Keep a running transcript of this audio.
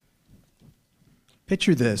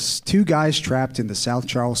Picture this. Two guys trapped in the South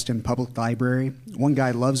Charleston Public Library. One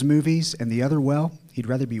guy loves movies, and the other, well, he'd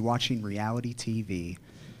rather be watching reality TV.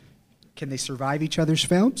 Can they survive each other's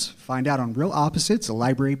films? Find out on Real Opposites, a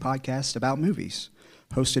library podcast about movies,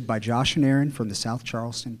 hosted by Josh and Aaron from the South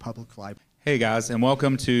Charleston Public Library. Hey guys, and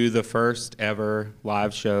welcome to the first ever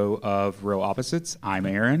live show of Real Opposites. I'm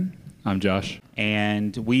Aaron. I'm Josh.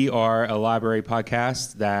 And we are a library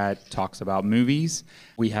podcast that talks about movies.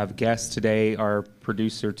 We have guests today, our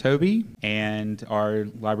producer Toby and our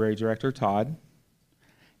library director Todd.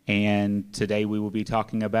 And today we will be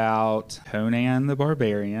talking about Conan the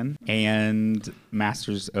Barbarian and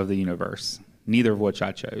Masters of the Universe. Neither of which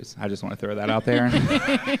I chose. I just want to throw that out there.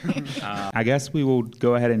 I guess we will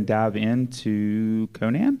go ahead and dive into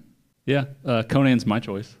Conan. Yeah, Conan's my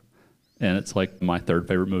choice. And it's like my third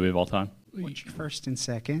favorite movie of all time. What's your first and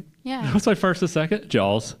second? Yeah. What's my first and second?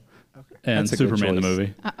 Jaws. Okay. And Superman the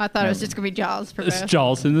movie. I thought it was just going to be Jaws for both. It's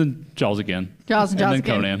Jaws and then Jaws again. Jaws and Jaws and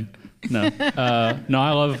then again. Conan. No,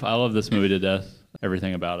 I love this movie to death.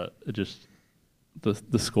 Everything about it. It just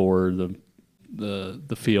the score, the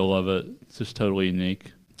feel of it. It's just totally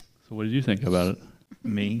unique. So what did you think about it?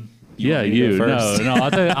 Me? Yeah, you. No.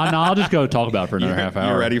 I'll just go talk about it for another half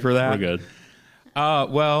hour. You're ready for that? We're good.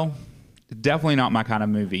 Well, definitely not my kind of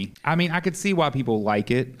movie. I mean, I could see why people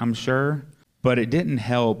like it, I'm sure, but it didn't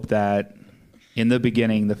help that in the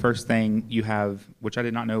beginning, the first thing you have, which I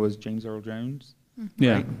did not know was James Earl Jones. Mm-hmm.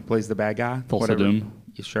 Yeah. Right? Plays the bad guy. Tulsa Doom.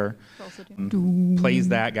 Yeah, sure. Tulsa Doom. Plays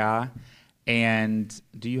that guy. And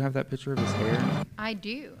do you have that picture of his hair? I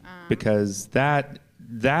do. Because that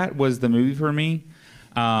was the movie for me,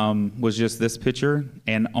 was just this picture,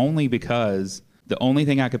 and only because the only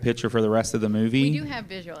thing I could picture for the rest of the movie... We do have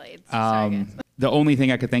visual aids, so I guess. The only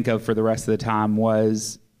thing I could think of for the rest of the time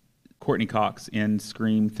was Courtney Cox in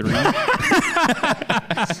Scream 3.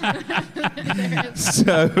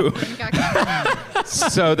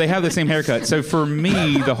 So they have the same haircut. So for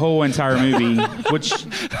me, the whole entire movie, which...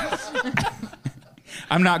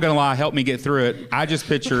 I'm not going to lie, helped me get through it. I just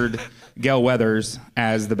pictured Gail Weathers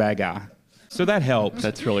as the bad guy. So that helped.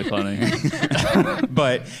 That's really funny.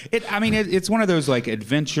 But it's one of those like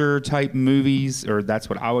adventure type movies, or that's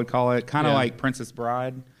what I would call it. Kind of like Princess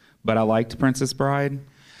Bride, but I liked Princess Bride.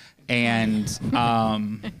 And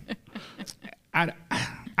I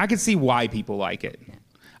could see why people like it.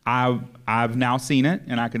 I've now seen it,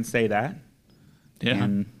 and I can say that. Yeah.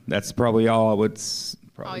 And that's probably all I would say.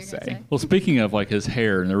 Well, speaking of like his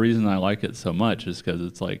hair, and the reason I like it so much is because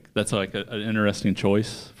it's like that's like an interesting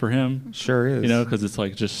choice for him. Sure is. You know, because it's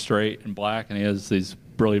like just straight and black, and he has these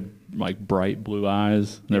really like bright blue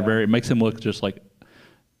eyes. And they're it makes him look just like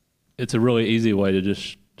it's a really easy way to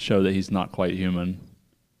just show that he's not quite human.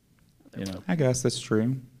 You know, I guess that's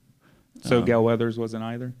true. So Gail Weathers wasn't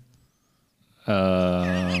either.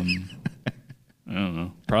 I don't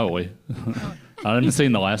know. Probably. I haven't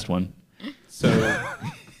seen the last one. So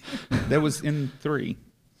that was in 3.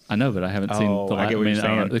 I know, but I haven't seen the last. I get what you're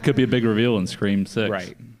saying. It could be a big reveal in Scream 6.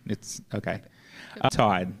 Right. It's okay.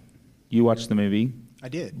 Todd, you watched the movie. I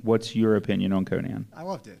did. What's your opinion on Conan? I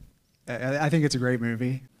loved it. I think it's a great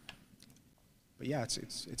movie. But yeah,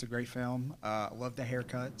 it's a great film. I love the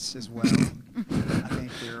haircuts as well. I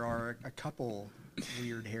think there are a couple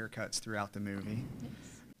weird haircuts throughout the movie.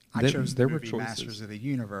 I chose the movie Masters of the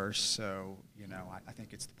Universe, so, you know, I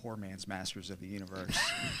think it's the poor man's Masters of the Universe,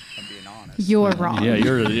 if I'm being honest. You're wrong. Yeah,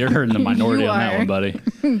 you're in the minority on that one, buddy.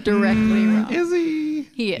 Directly wrong. Is he?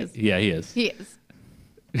 He is. Yeah, he is. He is.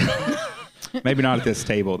 Maybe not at this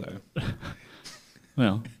table, though.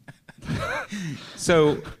 Well.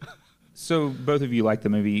 So both of you like the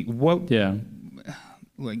movie.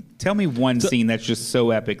 Tell me one scene that's just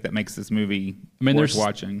so epic that makes this movie worth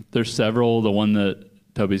watching. There's several. The one that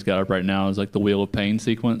Toby's got up right now is like the Wheel of Pain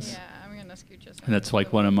sequence. Yeah, I'm gonna scooch this. And that's like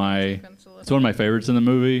it's one of my favorites in the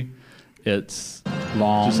movie. It's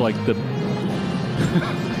long, just like the.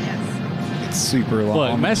 Yes. It's super long.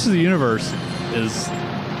 Look, Masters of the Universe is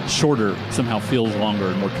shorter. Somehow feels longer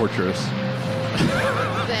and more torturous.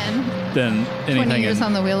 Than anything. 20 years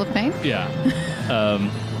on the Wheel of Pain. Yeah.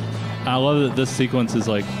 I love that this sequence is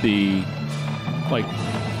like the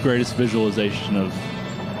greatest visualization of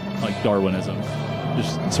like Darwinism,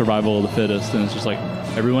 just survival of the fittest, and it's just like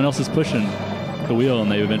everyone else is pushing the wheel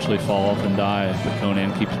and they eventually fall off and die, but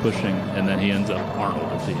Conan keeps pushing, and then he ends up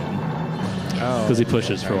Arnold at the end because he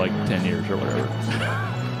pushes for like 10 years or whatever.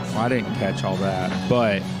 Well, I didn't catch all that,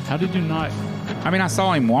 but how did you not? I mean, I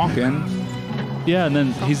saw him walking. Yeah, and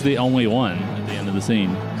then he's the only one at the end of the scene.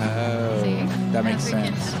 Oh, that makes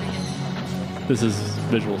sense. This is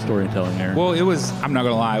visual storytelling there. Well, it was. I'm not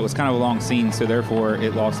gonna lie. It was kind of a long scene, so therefore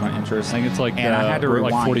it lost my interest. I think it's like and I had to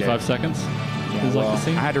rewind like 45 it. seconds. Yeah, is like well, the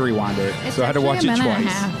scene. I had to rewind it, It's so I had to watch it actually a minute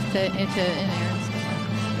twice. and a half to in there and stuff.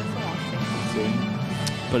 It's a long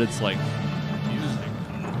scene. See? But it's like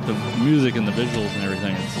the music and the visuals and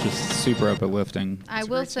everything. It's just Super uplifting. I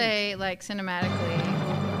will say, like,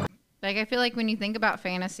 cinematically, like, I feel like when you think about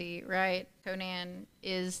fantasy, right, Conan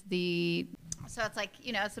is so it's like,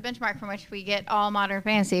 it's the benchmark from which we get all modern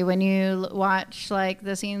fantasy. When you watch, like,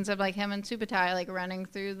 the scenes of, like, him and Subutai, like, running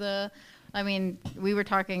through we were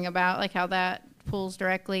talking about, like, how that pulls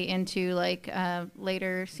directly into, like,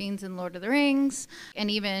 later scenes in Lord of the Rings. And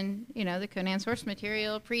even, the Conan source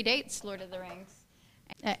material predates Lord of the Rings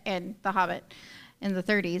and The Hobbit in the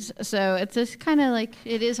 30s. So it's just kind of like,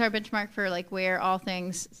 it is our benchmark for, like, where all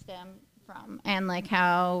things stem from and, like,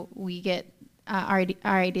 how we get our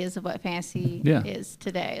ideas of what fantasy is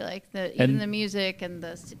today. Like, even the music and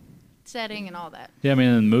the setting and all that. Yeah, I mean,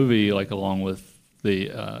 in the movie, like, along with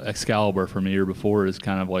the Excalibur from a year before is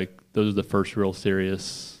kind of like, those are the first real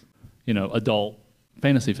serious, adult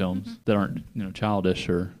fantasy films that aren't, childish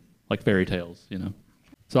or like fairy tales,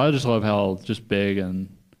 So I just love how just big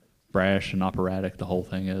and brash and operatic the whole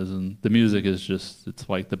thing is. And the music is just, it's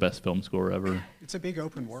like the best film score ever. It's a big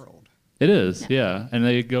open world. It is, yeah. And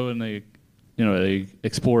they go and they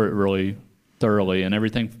explore it really thoroughly, and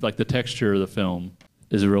everything, like the texture of the film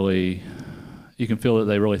is really, you can feel that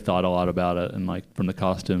they really thought a lot about it, and like from the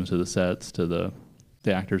costumes to the sets to the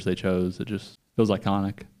actors they chose, it just feels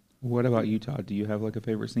iconic. What about you, Todd? Do you have like a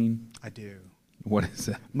favorite scene? I do. What is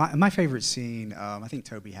it? My favorite scene, I think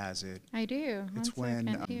Toby has it. I do. It's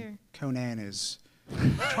when here. Conan is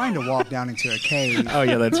trying to walk down into a cave. Oh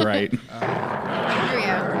yeah, that's right. Here we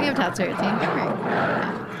go. We have Todd's favorite scene.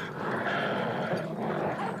 Right.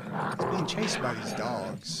 He's being chased by these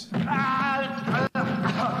dogs.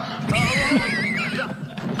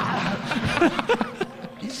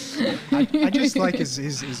 I just like his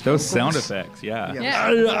Those vocals. sound effects, yeah.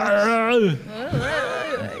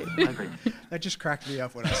 That just cracked me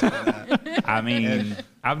up when I saw that. I mean,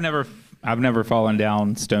 I've never fallen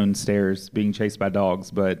down stone stairs being chased by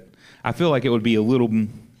dogs, but I feel like it would be a little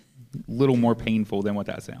more painful than what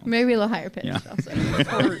that sounds. Maybe a little higher pitched Yeah.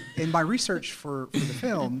 also. In my research for the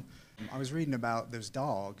film, I was reading about those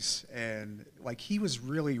dogs, and like he was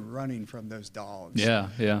really running from those dogs. Yeah.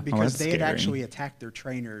 Because that's they had scary. actually attacked their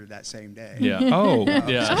trainer that same day. Yeah. Oh,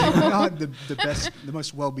 Yeah. So they were not the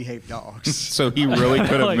most well-behaved dogs. so he really could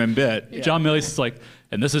have Like, been bit. John Milius is like,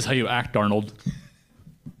 and this is how you act, Arnold.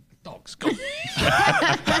 Dogs, go.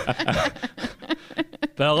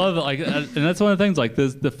 But I love it, like, and that's one of the things. Like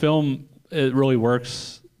the film, it really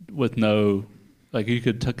works with no, like you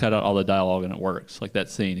could cut out all the dialogue and it works. Like that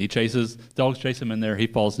scene, dogs chase him in there. He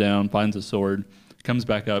falls down, finds a sword, comes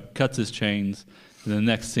back up, cuts his chains, and the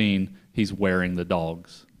next scene, he's wearing the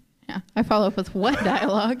dogs. Yeah, I follow up with what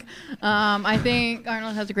dialogue? I think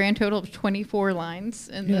Arnold has a grand total of 24 lines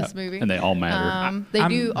in this movie. And they all matter. They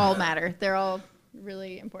do all matter. They're all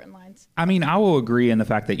really important lines. I mean, I will agree in the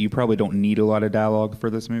fact that you probably don't need a lot of dialogue for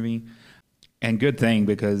this movie. And good thing,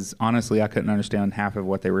 because honestly, I couldn't understand half of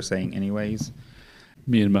what they were saying anyways.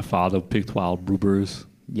 Me and my father picked wild blueberries.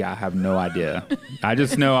 Yeah, I have no idea. I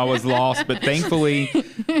just know I was lost, but thankfully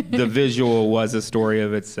the visual was a story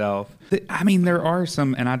of itself. I mean, there are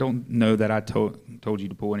some, and I don't know that I told you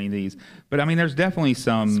to pull any of these, but I mean, there's definitely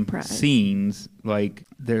some Surprise. scenes, like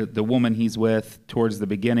the woman he's with towards the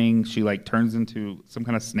beginning, she like turns into some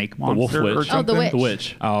kind of snake The wolf monster or witch. something. witch. The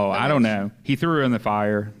witch. Oh, The I don't witch. know. He threw her in the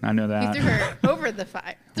fire. I know that. He threw her over the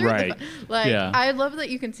fire. Right. Like, Yeah. I love that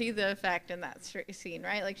you can see the effect in that scene,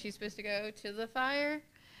 right? Like, she's supposed to go to the fire,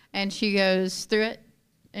 and she goes through it,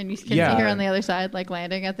 and you can Yeah. see her on the other side, like,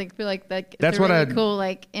 landing. I think, feel like that's That's a what really I'd- cool,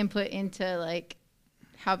 like, input into, like,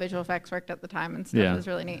 how visual effects worked at the time and stuff. Yeah. It was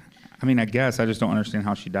really neat. I mean, I guess I just don't understand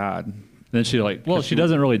how she died. Then she she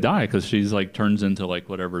doesn't really die because she's like turns into like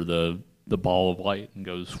whatever the ball of light and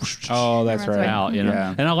goes Oh, that's That's right. right. out, you know.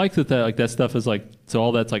 Yeah. And I like that like that stuff is like, so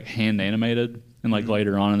all that's like hand animated, and like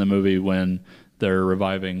later on in the movie when they're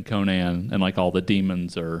reviving Conan and like all the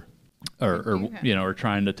demons are are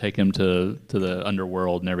trying to take him to the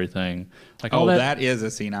underworld and everything. Like all Oh, that is a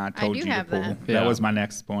scene I told do you to have pull. that. Yeah. That was my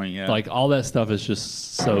next point. Yeah. like all that stuff is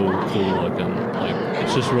just so cool looking. Like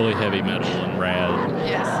it's just really heavy metal and rad.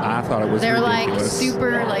 Yes. I thought it was They're like ridiculous.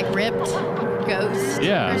 super like ripped ghosts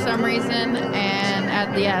Yeah. for some reason, and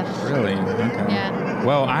at the end, Really? Okay. Yeah.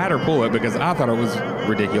 Well, I had her pull it because I thought it was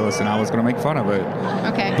ridiculous, and I was going to make fun of it.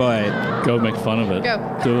 Okay. But Go make fun of it. Go.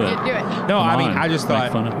 Do it. Do it. no, Come I mean, on, I just make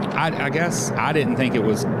thought, fun of it. I guess I didn't think it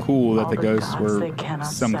was cool that All the the ghosts gods were they cannot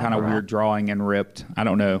some kind of separate. weird drawing and ripped. I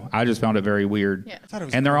don't know. I just found it very weird. Yeah. I thought it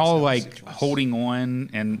was And a they're all concept like situation. holding on,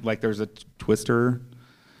 and like there's a twister,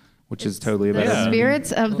 which is totally a The better Yeah. movie.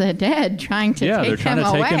 spirits of the dead trying to Yeah, take they're trying him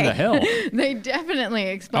to take away. him to hell. They definitely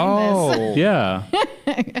explain Oh, this. Yeah.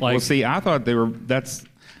 Like, well, see, I thought they were. That's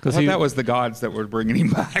because he- that was the gods that were bringing him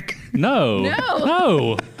back. no. No.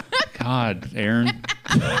 No. God, Aaron.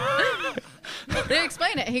 They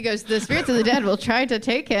explain it. He goes, the spirits of the dead will try to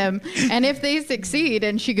take him, and if they succeed,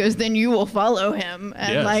 and she goes, then you will follow him,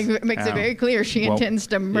 and Yes. like makes it Oh. very clear she Well, intends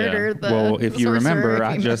to murder the. Well, if you sorcerer remember, if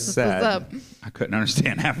I he just messes this up. said I couldn't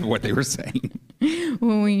understand half of what they were saying.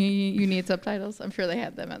 When you need subtitles, I'm sure they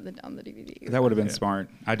had them on the DVD. That would have been smart.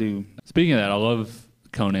 I do. Speaking of that, I love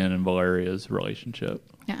Conan and Valeria's relationship.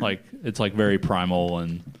 Yeah. Like, it's like very primal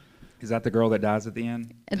and Is that the girl that dies at the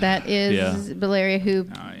end? That is Yeah. Valeria, who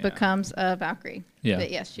yeah. becomes a Valkyrie. Yeah. But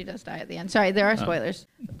yes, she does die at the end. Sorry, there are spoilers.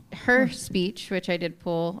 Her speech, which I did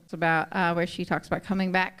pull, is about where she talks about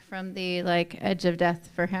coming back from the like edge of death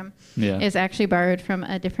for him. Yeah. Is actually borrowed from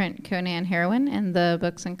a different Conan heroine in the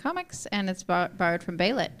books and comics, and it's borrowed from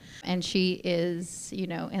Bêlit. And she is,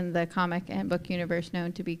 in the comic and book universe,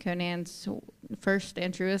 known to be Conan's first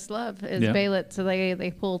and truest love is Yeah. Bêlit. So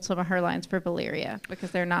they pulled some of her lines for Valeria because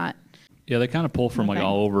they're not. Yeah, they kind of pull from like Okay.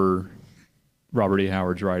 all over Robert E.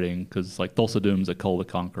 Howard's writing because like Thulsa Doom's a Kull the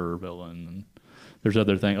Conqueror villain, and there's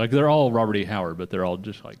other things like they're all Robert E. Howard, but they're all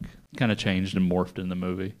just like kind of changed and morphed in the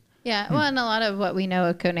movie. Yeah, well, and a lot of what we know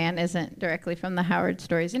of Conan isn't directly from the Howard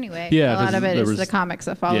stories anyway. Yeah, a lot of it there is was- the comics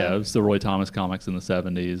that follow. Yeah, it was the Roy Thomas comics in the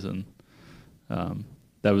 70s, and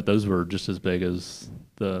those were just as big as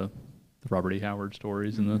the Robert E. Howard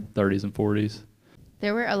stories in the 30s and 40s.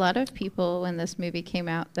 There were a lot of people when this movie came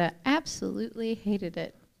out that absolutely hated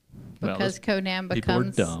it Well, because those Conan people were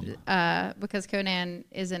becomes dumb. because Conan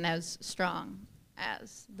isn't as strong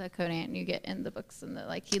as the Conan you get in the books, and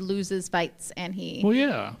he loses fights and he Well,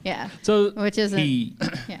 yeah. yeah, So which isn't He.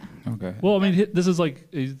 yeah. Okay. Well, I mean, this is like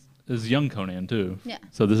is young Conan too. Yeah.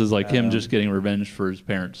 So this is like him just getting revenge for his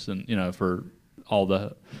parents and for all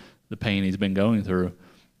the pain he's been going through.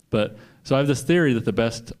 But so I have this theory that the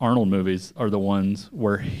best Arnold movies are the ones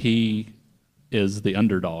where he is the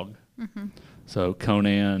underdog. Mm-hmm. So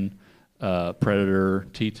Conan, Predator,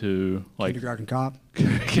 T2, like Kindergarten Cop.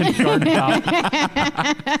 Kindergarten Cop.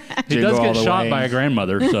 He Jingle does All get the shot Way. by a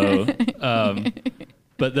grandmother, so.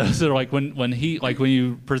 But those are like when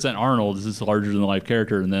you present Arnold as this larger than life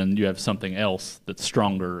character, and then you have something else that's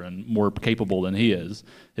stronger and more capable than he is.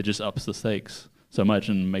 It just ups the stakes so much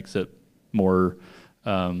and makes it more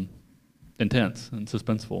intense and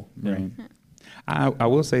suspenseful. Right. I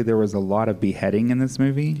will say there was a lot of beheading in this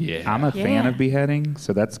movie. Yeah. I'm a fan Yeah. of beheading,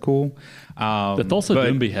 so that's cool. The Thulsa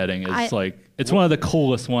Doom beheading is it's one of the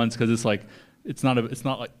coolest ones because it's like it's not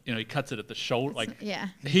like he cuts it at the shoulder like yeah.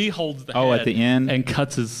 he holds the Oh, head at the end? and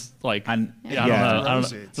cuts his like I don't yeah. know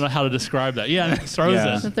Throws I it. don't know how to describe that and it throws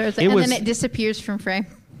Yeah. it. So there's It and was- then it disappears from frame.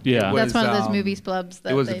 Yeah. It was- That's one of those um, movie splubs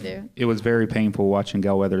that they do. It was very painful watching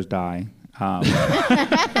Gal Weathers die.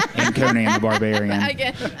 And Conan the Barbarian.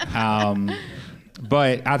 Again.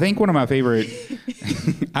 But I think one of my favorite,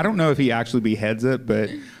 I don't know if he actually beheads it,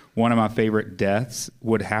 but one of my favorite deaths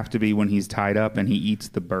would have to be when he's tied up and he eats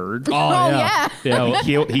the bird. Oh, yeah. Yeah.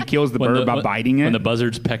 well, He kills the bird by biting it. When the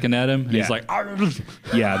buzzard's pecking at him, and he's Yeah. like, "Argh."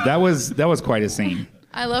 Yeah, that was quite a scene.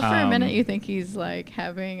 I love for a minute you think he's like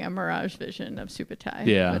having a mirage vision of Subutai.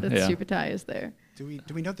 Yeah, But it's yeah. Subutai is there. Do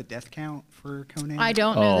we know the death count for Conan? I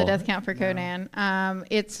don't know the Oh. death count for Conan.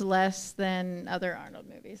 It's less than other Arnold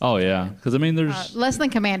movies. Oh yeah, because I mean, there's Less than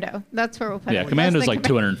Commando. That's where we'll put yeah, it. Commando's Less like than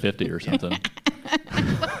 250 or something. Less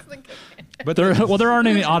than Commando. But There aren't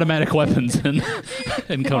any automatic weapons in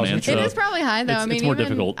Conan. It So is probably high though. it's, I mean, it's more even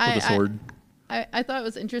difficult with a sword. I thought it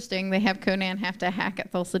was interesting. They have Conan have to hack at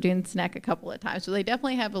Thulsa Doom's neck a couple of times. So they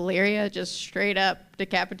definitely have Valeria just straight up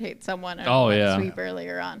decapitate someone and Oh, yeah. sweep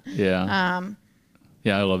earlier on. Yeah.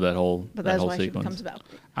 Yeah, I love that whole But that that's whole why she sequence. becomes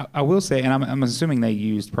Valkyrie. I will say, and I'm assuming they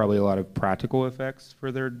used probably a lot of practical effects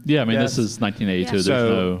for their Yeah, I mean, deaths. this is 1982. Yeah. There's So,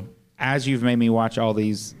 no. as you've made me watch all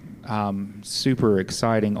these super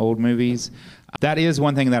exciting old movies, that is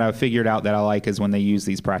one thing that I've figured out that I like is when they use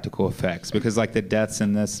these practical effects because, like the deaths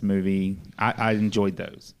in this movie, I enjoyed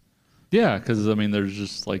those. Yeah, because I mean, there's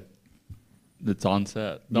just like it's on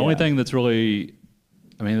set. The only Yeah. thing that's really,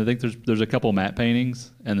 I mean, I think there's a couple matte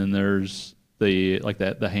paintings, and then there's the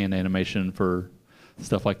hand animation for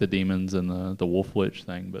stuff like the demons and the wolf witch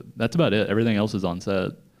thing. But that's about it. Everything else is on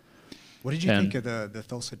set. What did you think of the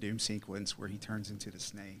Thulsa Doom sequence where he turns into the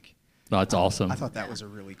snake? No, it's awesome. I thought that was a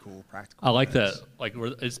really cool practical. I like that. Like,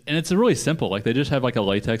 it's really simple. Like, they just have like a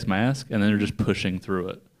latex mask, and then they're just pushing through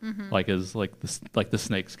it, like as like the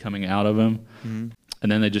snake's coming out of him,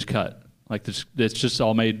 and then they just cut. Like, it's just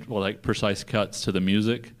all made like precise cuts to the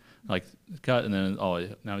music. Like, cut, and then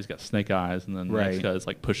now he's got snake eyes, and then the next cut is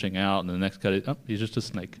like pushing out, and the next cut he's just a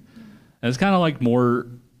snake. And it's kind of like more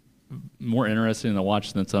interesting to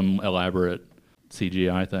watch than some elaborate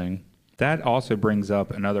CGI thing. That also brings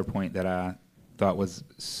up another point that I thought was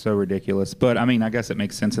so ridiculous. But, I mean, I guess it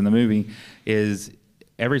makes sense in the movie, is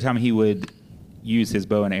every time he would use his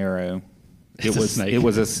bow and arrow, it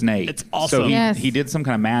was a snake. It's awesome. So he did some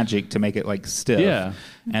kind of magic to make it, like, stiff. Yeah.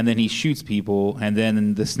 And then he shoots people, and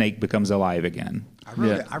then the snake becomes alive again.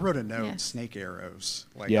 I wrote a note, snake arrows.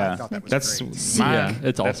 Like, I thought that was great.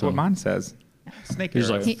 It's awesome. That's what mine says. Snake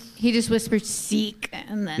arrows. Like, he just whispered "seek"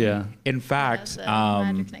 and then In fact,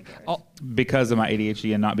 magic snake arrows. because of my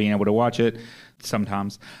ADHD and not being able to watch it,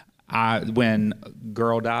 sometimes when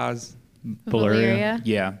girl dies, Valeria.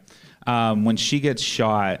 when she gets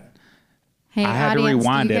shot, Hey, I had to audience,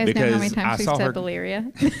 rewind do you it guys know how because many times I we've saw said her.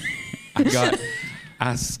 Valeria?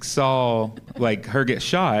 I saw like her get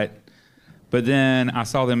shot, but then I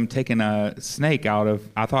saw them taking a snake out of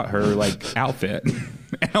I thought her like outfit,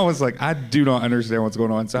 and I was like, I do not understand what's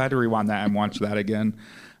going on. So I had to rewind that and watch that again,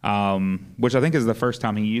 which I think is the first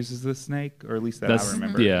time he uses the snake, or at least that I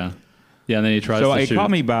remember. Yeah, and then he tries. So to it shoot.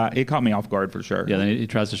 caught me off guard for sure. Yeah, then he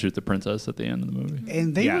tries to shoot the princess at the end of the movie.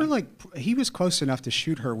 And they were like, he was close enough to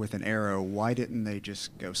shoot her with an arrow. Why didn't they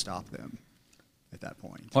just go stop them at that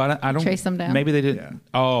point? Well, I don't Chase them down. Maybe they did. Yeah.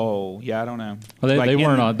 Oh, yeah, I don't know. Well, Like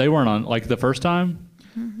they weren't on like the first time.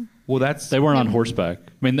 Well, that's They weren't on horseback.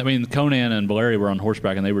 I mean, Conan and Valeria were on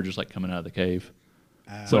horseback, and they were just like coming out of the cave.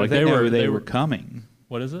 so like they were coming.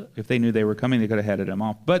 What is it? If they knew they were coming, they could have headed them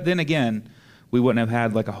off. But then again, we wouldn't have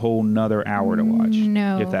had like a whole nother hour to watch.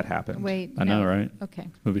 No. If that happened. Wait. I know, right? Okay.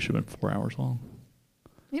 Movie should have been 4 hours long.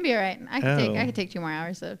 You'd be all right. I could take 2 more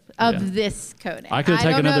hours of this Conan. I could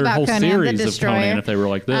take another whole series of Conan if they were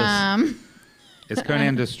like this. Is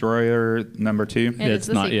Conan Destroyer number 2? It's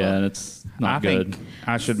not. sequel. Yeah, and it's not good. think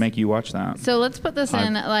I should make you watch that. So let's put this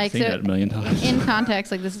in I've seen that a million times. in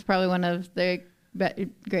context. Like, this is probably one of the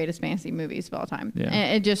greatest fantasy movies of all time. Yeah.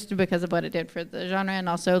 And it just because of what it did for the genre, and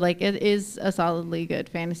also like it is a solidly good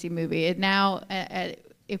fantasy movie. It now,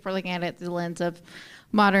 if we're looking at it through the lens of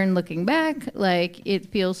modern looking back, like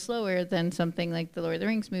it feels slower than something like the Lord of the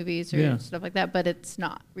Rings movies or stuff like that, but it's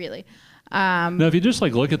not really. No, if you just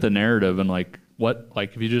like look at the narrative and like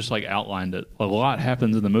if you just like outlined it, a lot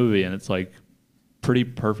happens in the movie, and it's like pretty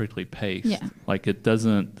perfectly paced. Yeah. Like it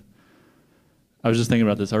doesn't. I was just thinking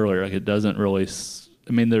about this earlier. Like it doesn't really.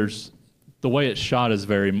 I mean, there's the way it's shot is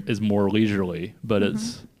more leisurely, but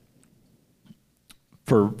it's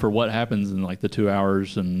for what happens in like the 2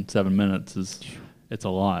 hours and 7 minutes it's a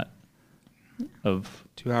lot of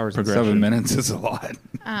 2 hours and 7 minutes is a lot.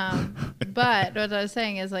 But what I was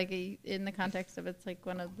saying is, like, in the context of it's like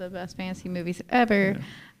one of the best fantasy movies ever,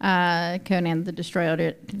 Conan the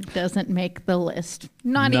Destroyer doesn't make the list.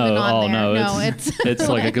 Not even on there. No, it's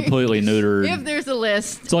like a completely neutered. If there's a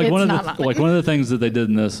list, so like it's one not on of the things that they did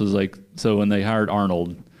in this was like, so when they hired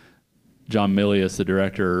Arnold, John Milius, the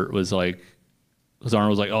director, was like, because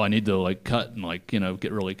Arnold was like, oh, I need to like cut and like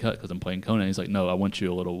get really cut because I'm playing Conan. He's like, no, I want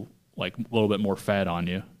you a little bit more fat on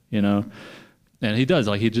you, And he does,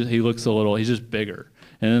 like he looks he's just bigger.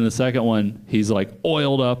 And then the second one, he's like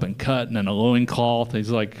oiled up and cut and in a loincloth.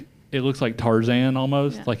 He's like, it looks like Tarzan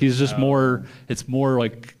almost. Yeah. Like he's just more, it's more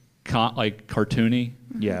like cartoony.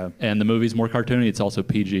 Yeah. And the movie's more cartoony. It's also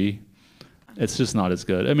PG. It's just not as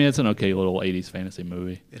good. I mean, it's an okay little 80s fantasy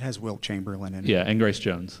movie. It has Wilt Chamberlain in it. Yeah, and Grace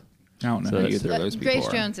Jones. I don't know who either of those people Grace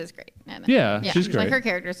are. Jones is great. Yeah, she's great. Like her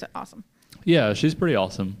character's awesome. Yeah, she's pretty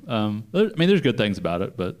awesome. I mean, there's good things about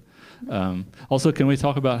it, but also, can we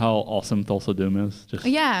talk about how awesome Thulsa Doom is? Just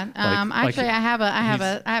actually, I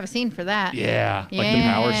have a scene for that. Yeah, Yeah. like the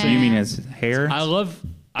power scene. You mean his hair?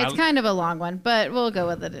 It's kind of a long one, but we'll go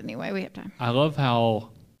with it anyway. We have time. I love how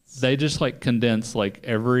they just like condense like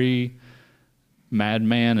every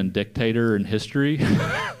madman and dictator in history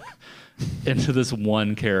into this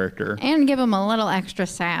one character. And give him a little extra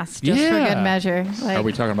sass just for good measure. Like, Are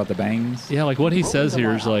we talking about the bangs? Yeah, like what he says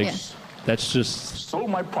here is like, that's just... Stole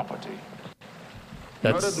my property.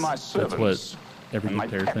 That's my what every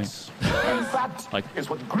dictator thinks. And that Like, is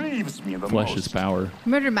what grieves me the flesh most. is power.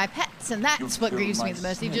 murdered my pets, and that's what killed grieves my me the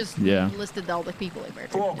most. He just Yeah. listed all the people he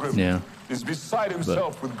murdered. Thorgrim Yeah. is beside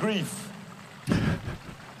himself with grief.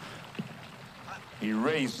 He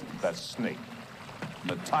raised that snake.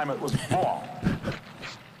 from the time it was born.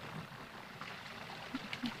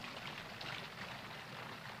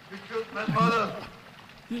 You killed my mother.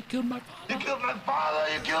 You killed my father. You killed my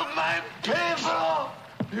father. You killed my people.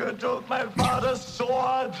 You took my father's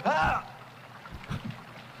sword.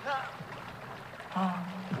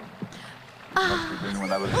 Must have been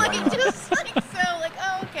when I was Like young. just like so, like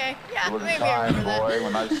oh okay, yeah, There was a maybe I time, remember that. boy,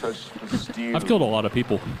 when I searched for steel. I've killed a lot of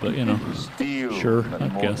people, but you know. Steel. Sure, meant I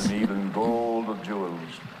more guess. to me than gold or jewels.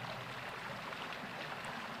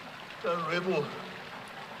 The riddle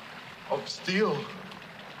of steel.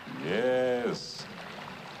 Yes.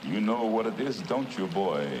 You know what it is, don't you,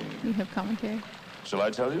 boy? You have commentary. Shall I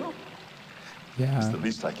tell you? It's Yeah. the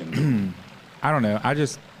least I can do. I don't know.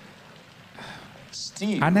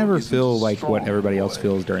 Steel I never isn't feel like strong, what everybody else boy.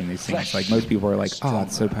 feels during these scenes. Flesh Like most people are like, is "Oh,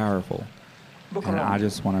 it's so stronger. powerful," Look and around I you.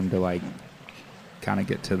 just want them to like kind of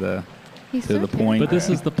get to the He's to the searching. point. But this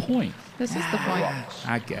is the point. This is the point.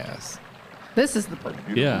 I guess. This is the point.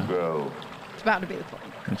 Beautiful Yeah. girl. It's about to be the point.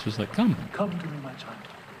 It's just like, come. Come to me, my child.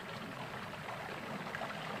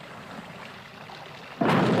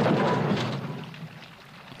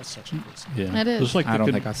 That's such a cool scene. Yeah. It is. Just like I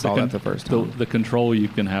don't think I saw that the first time. The control you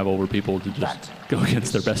can have over people to just That go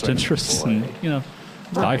against their best strength, interests boy. and, you know,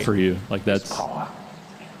 die for you. Like that's Power.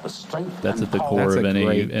 The strength That's and at the power. core That's of a any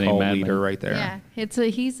great cult madman. leader right there. Yeah,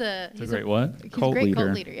 he's a It's a great what? He's Cult a great leader.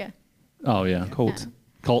 cult leader. Yeah, Oh yeah. Cult.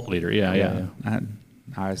 Cult leader. Yeah, yeah.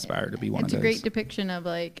 I aspire to be one it's of a those. great depiction of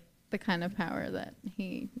like the kind of power that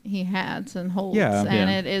he has and holds. Yeah. and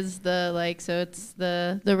Yeah. it is the like so it's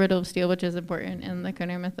the riddle of steel, which is important in the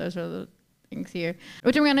Conan myth. Those are the things here,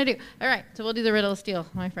 which I'm gonna do. All right, so we'll do the riddle of steel,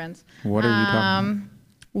 my friends. What are you talking about?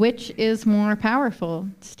 Which is more powerful,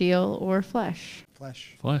 steel or flesh?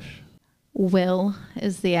 Flesh. Flesh. Will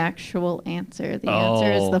is the actual answer. The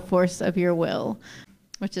answer is Oh. the force of your will,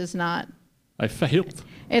 which is not. I failed.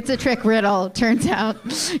 It's a trick riddle. Turns out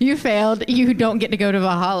you failed. You don't get to go to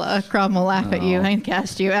Valhalla. Crom will laugh at you Oh. and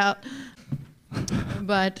cast you out.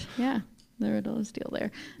 But yeah, the riddle is still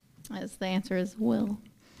there. As the answer is will.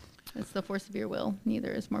 It's the force of your will.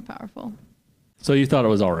 Neither is more powerful. So you thought it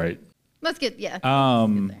was all right. Let's get yeah.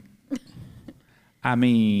 Um, let's get there. I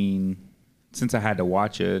mean, since I had to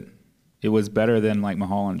watch it, it was better than like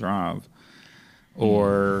Mulholland Drive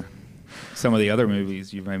or some of the other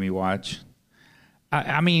movies you've made me watch.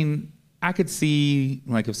 I mean, I could see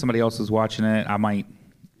like if somebody else was watching it, I might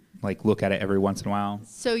like look at it every once in a while,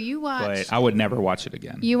 So you watched. but I would never watch it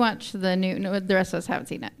again. You watched the new. No, the rest of us haven't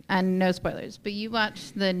seen it, and no spoilers. But you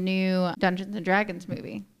watched the new Dungeons and Dragons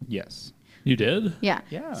movie. Yes. You did? Yeah.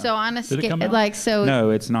 Yeah. So on a Did it come scale, out? like so. No,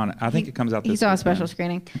 it's not. I think it comes out this He saw a weekend. special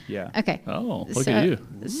screening. Yeah. Okay. Oh, look So- at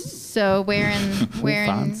you. So wherein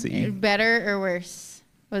Fancy. better or worse?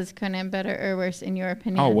 Was Conan better or worse in your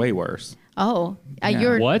opinion? Oh, way worse. Oh, Yeah.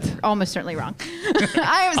 you're What? almost certainly wrong.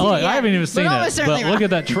 I haven't, Oh, seen it I yet, haven't even but seen almost it. certainly But look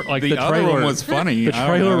wrong. at that. Like The the other trailer one was funny. The I don't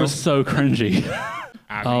trailer know. was so cringy.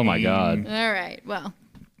 I Oh my mean, god. All right. Well,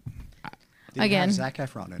 Did Again. Have Zac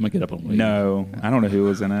Efron in I'm gonna it. get up and leave. No, I don't know who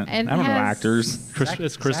was in it. It I don't know has- actors.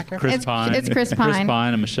 It's Chris Zac Efron? Chris Pine. It's Chris Chris Pine.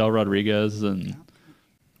 Pine and Michelle Rodriguez and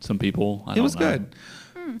some people. I It don't was know. good.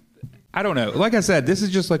 I don't know. Like I said, this is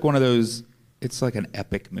just like one of those. It's like an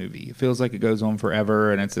epic movie. It feels like it goes on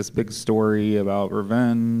forever, and it's this big story about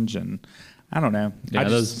revenge, and I don't know. Yeah, I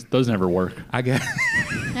just, those never work. I guess.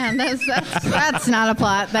 yeah, that's not a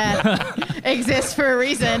plot that exists for a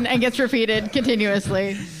reason and gets repeated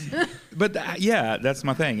continuously. But yeah, that's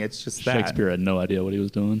my thing. It's just that. Shakespeare had no idea what he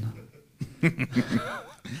was doing.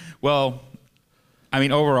 Well, I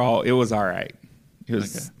mean, overall, it was all right. It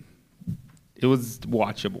was. It was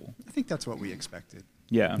watchable. I think that's what we expected.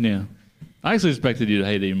 Yeah. Yeah. I actually expected you to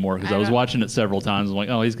hate it even more because I I was know. watching it several times. I'm like,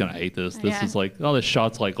 oh, he's gonna hate this. This Yeah. is like, oh, this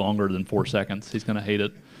shot's like longer than 4 seconds. He's gonna hate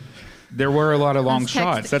it. There were a lot of I long was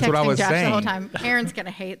shots. That's what I texting was Josh saying. The whole time. Aaron's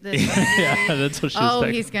gonna hate this. Yeah, that's what she was Oh,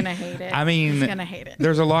 saying. he's gonna hate it. I mean, he's gonna hate it.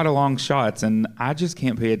 there's a lot of long shots, and I just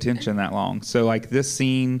can't pay attention that long. So, like this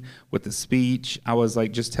scene with the speech, I was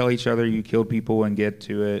like, just tell each other you killed people and get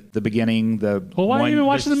to it. The beginning, the Well, why are you even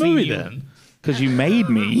watching the movie then? Because you made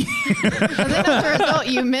me. But then as a result,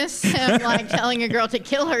 you miss him like telling a girl to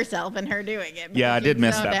kill herself and her doing it. Yeah, I because did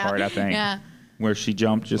miss he's that zoned out. part, I think. Yeah. Where she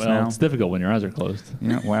jumped just Well, now. it's difficult when your eyes are closed.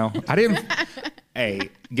 Yeah, well, I didn't. Hey,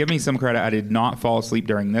 give me some credit. I did not fall asleep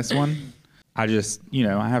during this one. I just,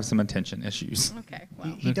 I have some attention issues. Okay.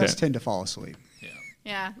 Well. He does Okay. tend to fall asleep.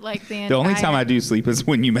 Yeah, like the The only entire- time I do sleep is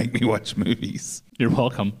when you make me watch movies. You're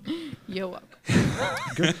welcome. You're welcome.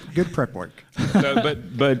 Good prep work. So,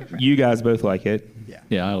 but you guys both like it. Yeah.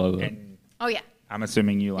 Yeah, I love it. And Oh yeah. I'm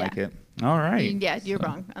assuming you like Yeah. it. All right. Yeah, you're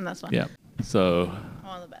wrong on this one. Yeah. So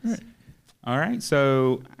One of the best. All right,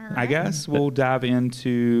 so I guess we'll dive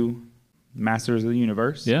into Masters of the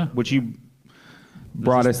Universe. Yeah. Which you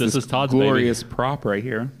brought us this this is Todd's glorious prop right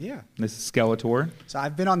here. Yeah. This is Skeletor. So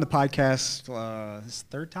I've been on the podcast this is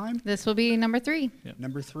third time, This will be number 3.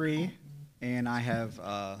 number 3, and I have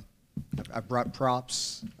I brought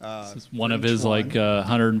props. This is one for of each his one. like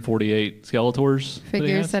 148 Skeletors.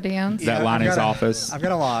 Figures that he owns. That line I've is got office. I've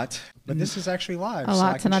got a lot, but this is actually live. A so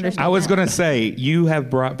lot I to can show understand. you. I was going to say, you have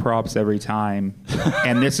brought props every time,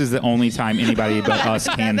 and this is the only time anybody but us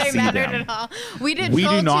can they see mattered them. at all. We did We do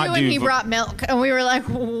troll not too, do and he v- brought milk, and we were like,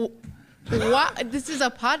 "What? This is a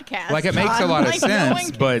podcast." Like, it makes a Todd. lot of Like, no one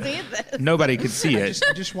sense, can but see this. nobody could see I it.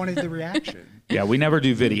 just wanted the reaction. Yeah, we never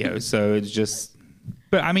do video, so it's just...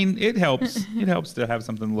 But, I mean, it helps. It helps to have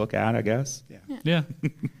something to look at, I guess. Yeah. Yeah.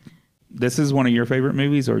 This is one of your favorite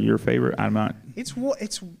movies, or your favorite? I'm not...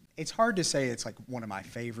 It's hard to say it's like one of my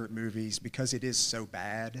favorite movies because it is so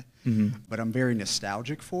bad, Mm-hmm. but I'm very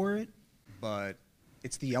nostalgic for it. But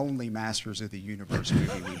it's the only Masters of the Universe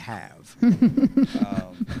movie we have.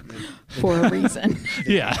 For a reason.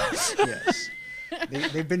 Yeah. Yes.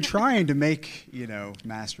 They've been trying to make,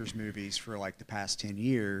 Masters movies for like the past 10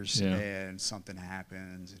 years, Yeah. and something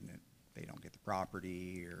happens and they don't get the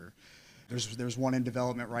property, or there's one in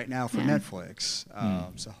development right now for Yeah. Netflix.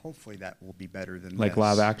 So hopefully that will be better than Like this.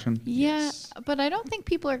 live action? Yeah, Yes. but I don't think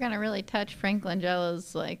people are gonna really touch Frank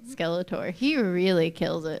Langella's like Skeletor. He really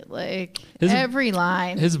kills it. Like His- every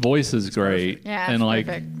line. His voice is great. yeah, it's and like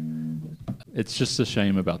perfect. it's just a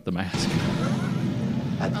shame about the mask.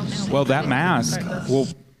 Well, that mask... Well,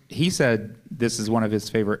 he said this is one of his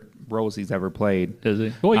favorite roles he's ever played. Is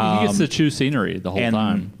he? Well, he gets to choose scenery the whole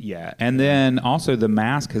time. Yeah, and then also the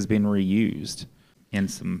mask has been reused in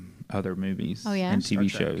some other movies Oh, yeah? and TV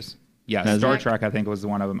Star Trek. shows. Yeah, Has Star it? Trek I think was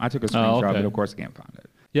one of them. I took a screenshot, okay. but of course I can't find it.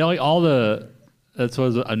 Yeah, like that's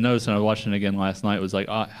what I noticed when I was watching it again last night was like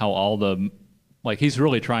how all the like he's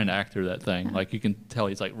really trying to act through that thing. Like you can tell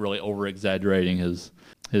he's like really over exaggerating his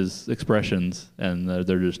expressions, and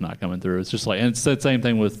they're just not coming through. It's just like, and it's the same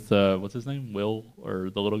thing with what's his name, Will, or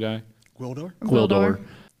the little guy, Gwildor? Gwildor.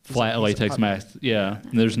 flat he's a latex puppet. mask. Yeah,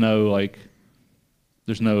 and there's no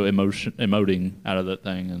emoting out of that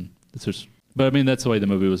thing, and it's just. But I mean, that's the way the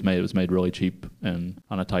movie was made. It was made really cheap and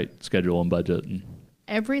on a tight schedule and budget. And,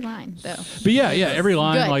 Every line though. but yeah, every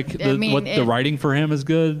line, Good. like I mean, the writing for him is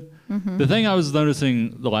good. The thing I was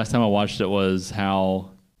noticing the last time I watched it was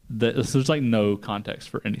how there's like no context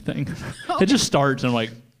for anything. It just starts and I'm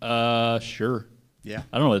like, sure. Yeah.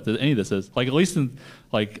 I don't know what any of this is. Like at least in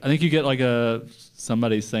like I think you get like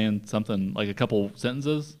somebody saying something like a couple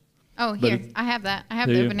sentences. Oh, But here I have that. I have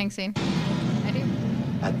Do the you? opening scene. I do.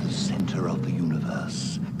 At the center of the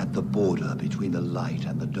universe, at the border between the light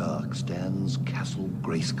and the dark, stands Castle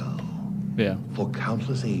Grayskull. Yeah. For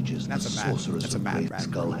countless ages, That's the a mad- sorceress that's a of mad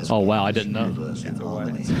Grayskull has Oh, wow, kept I this didn't know. universe in It's a what?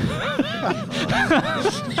 harmony.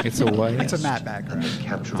 It's a what? It's a matte background.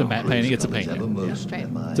 Capture It's a matte of painting, it's a Grayskull is painting. evermost in Right. their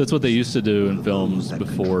minds. So that's what they used to do in For films those that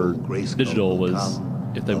before control Grayskull digital will was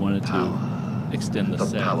come if they the wanted to power. extend the The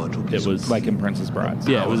set. power to be It was Like in Princess Bride.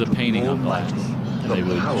 yeah, it was a Power to painting on rule glass, mighty. and they The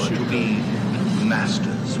would power shoot to them. be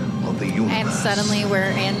masters of the universe. And suddenly we're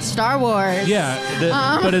in Star Wars.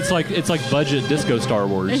 Yeah, but it's like budget disco Star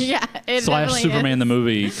Wars. Yeah, it Slash definitely Superman is. the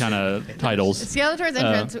movie kind of titles. Skeletor's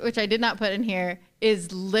entrance, which I did not put in here,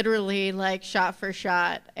 is literally like shot for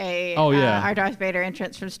shot Oh, yeah. our Darth Vader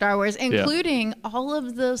entrance from Star Wars, including all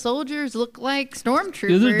of the soldiers look like Yeah,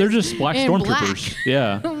 stormtroopers. they're just black in stormtroopers.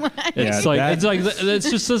 Yeah, it's Yeah, like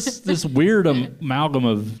it's just this weird amalgam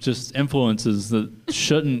of just influences that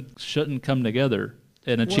shouldn't come together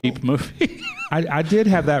in a cheap movie. I did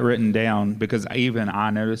have that written down because even I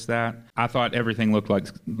noticed that. I thought everything looked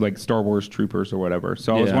like Star Wars troopers or whatever.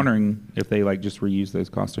 So I was Yeah. wondering if they like just reused those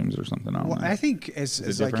costumes or something. I don't Well, know. I think as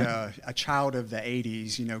it like different? a child of the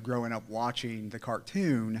 80s, growing up watching the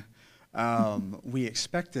cartoon, we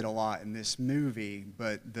expected a lot in this movie,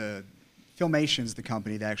 but the Filmation's the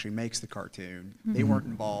company that actually makes the cartoon. They weren't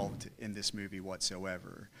involved in this movie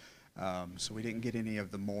whatsoever. So we didn't get any of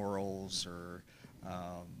the morals or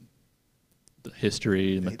The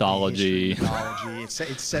history, the mythology. history, mythology.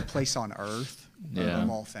 It's set place on Earth, Yeah. of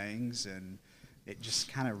all things, and it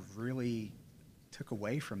just kind of really took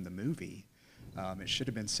away from the movie. It should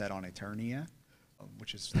have been set on Eternia,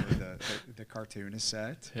 which is where the cartoon is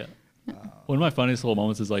set. Yeah. One of my funniest little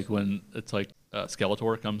moments is like when it's like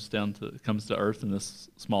Skeletor comes to Earth in this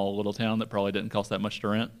small little town that probably didn't cost that much to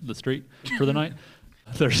rent the street for the night.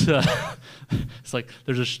 There's it's like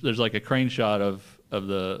there's like a crane shot of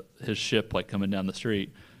his ship like coming down the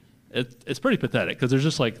street, It's pretty pathetic because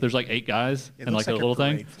there's like 8 guys It and looks like a little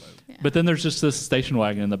thing, parade float. but then there's just this station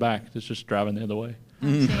wagon in the back that's just driving the other way.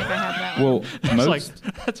 Let's see if I have that one. Well, It's most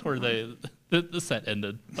like that's where the set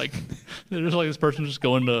ended. Like there's like this person just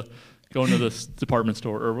going to this department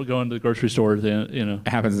store or going to the grocery store.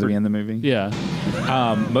 happens to be in the movie. Yeah,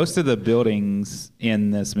 Most of the buildings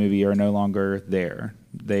in this movie are no longer there.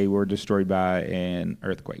 They were destroyed by an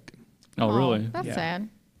earthquake. Oh, really? That's Yeah. sad.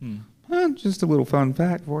 Just a little fun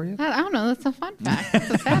fact for you. I don't know. That's a fun fact. That's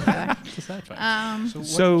a sad fact. It's a sad fact.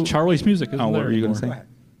 So, Charlie's music. Isn't what there were you going to anymore.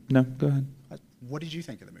 say? Go ahead. No, go ahead. What did you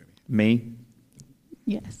think of the movie? Me?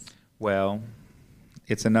 Yes. Well,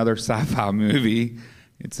 it's another sci-fi movie.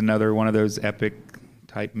 It's another one of those epic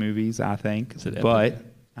type movies, I think. Is it epic? But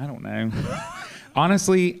I don't know.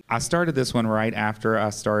 Honestly, I started this one right after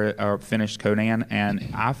I finished Conan, and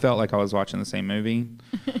I felt like I was watching the same movie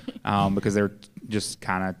because they're just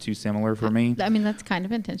kind of too similar for me. I mean, that's kind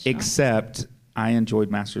of intentional. Except I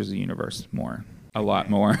enjoyed Masters of the Universe more, a lot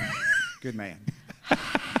more. Good man.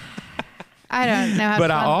 I don't know how But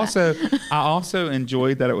to I also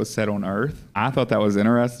enjoyed that it was set on Earth. I thought that was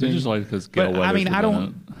interesting. You just like because But I mean, I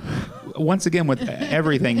don't. Once again, with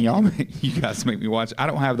everything you guys make me watch, I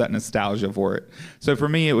don't have that nostalgia for it. So for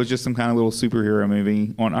me, it was just some kind of little superhero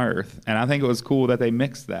movie on Earth, and I think it was cool that they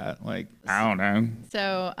mixed that. Like, I don't know.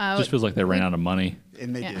 So just feels like they ran out of money.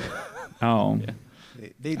 And they Yeah. did. Oh,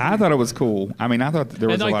 They I thought it was cool. I mean, I thought there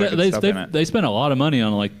was And a like lot of good stuff in it. they spent a lot of money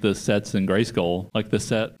on like the sets in Grayskull, like the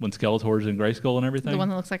set when Skeletor's in Grayskull and everything. the one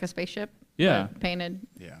that looks like a spaceship. Yeah. Painted.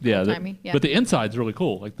 Yeah. yeah, old-timey, yeah. But the inside's really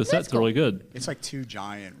cool. Like the set's cool. really good. It's like 2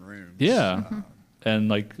 giant rooms. Yeah. And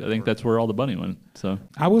like I think that's where all the money went. So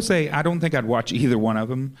I will say I don't think I'd watch either one of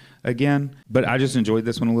them again, but I just enjoyed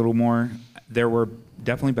this one a little more. There were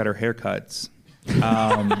definitely better haircuts,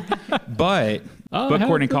 but how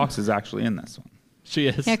Courtney good. Cox is actually in this one. she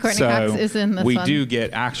is. Yeah, Courtney So Cox is in this we one. do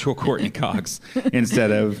get actual Courtney Cox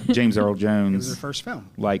instead of James Earl It was her Jones first film.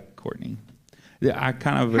 like Courtney. Yeah, I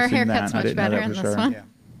kind of Her assumed haircut's that. I much didn't know better that in for this sure. one. Yeah.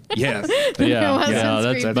 Yes, yeah, was yeah, in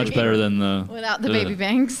that's Scream much three. better than the Without the baby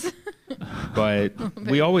bangs. but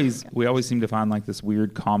we always seem to find like this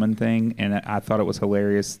weird common thing, and I thought it was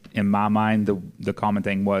hilarious. In my mind, the common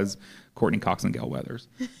thing was Courtney Cox and Gail Weathers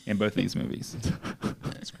in both these movies.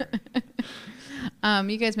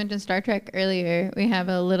 You guys mentioned Star Trek earlier. We have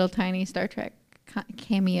a little tiny Star Trek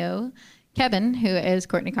cameo. Kevin, who is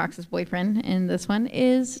Courtney Cox's boyfriend in this one,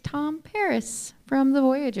 is Tom Paris from the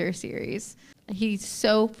Voyager series. He's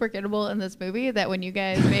so forgettable in this movie that when you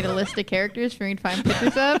guys made a list of characters for me to find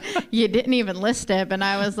pictures of, you didn't even list him. And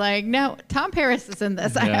I was like, no, Tom Paris is in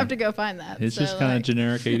this. I Yeah. have to go find that. It's So, just kind of like,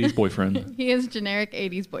 generic 80s boyfriend. He is generic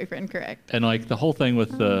 80s boyfriend, correct. And like the whole thing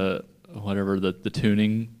with the whatever the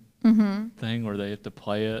tuning thing where they have to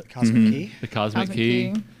play it, Cosmic Key? the cosmic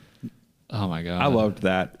key. Oh my god! I loved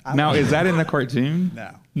that. Now, is that in the cartoon?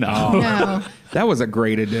 No. No. No. That was a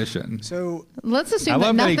great addition. So Let's I assume that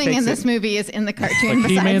love that he nothing in takes this it- movie is in the cartoon Like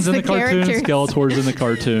He-Man's besides in the cartoon, characters. Skeletor's in the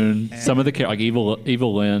cartoon. Some of the like Evil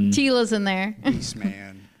Lynn, Tila's in there.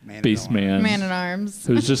 Beastman, Beastman, Man at Arms.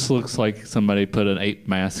 who just looks like somebody put an ape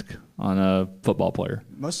mask on a football player.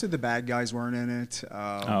 Most of the bad guys weren't in it.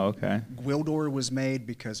 Oh, okay. Gwildor was made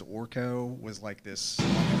because Orko was like this on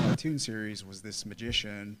the cartoon series was this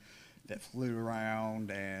magician that flew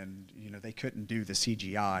around, and they couldn't do the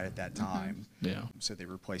CGI at that time. Yeah. So they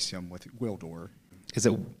replaced him with Gwildor.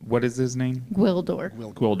 What is his name? Gwildor.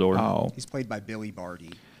 Gwildor. Oh, He's played by Billy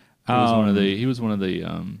Barty. He was one of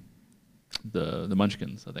the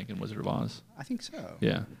Munchkins, I think, in Wizard of Oz. I think so.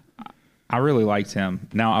 Yeah. I really liked him.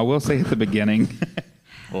 Now, I will say at the beginning,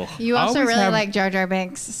 You I also always really have- like Jar Jar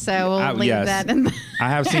Binks, so we'll leave yes. that in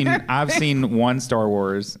the I've seen one Star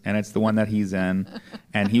Wars, and it's the one that he's in,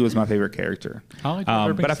 and he was my favorite character. I like Jar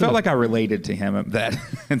Jar But I Binks felt too. like I related to him at that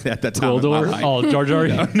at that time. in my Gwildor. life. Oh, Jar Jar.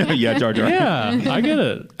 No, yeah, Jar Jar. Yeah, I get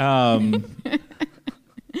it. You're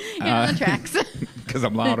on the tracks. Because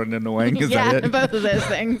I'm loud and annoying. Is yeah, that it? both of those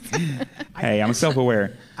things. Hey, I'm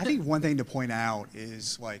self-aware. I think one thing to point out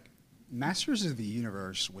is like Masters of the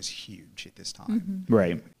Universe was huge at this time.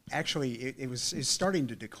 Right. Actually, it's starting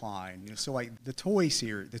to decline. So like the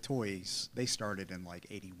toys, they started in like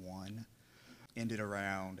 81, ended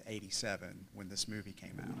around 87 when this movie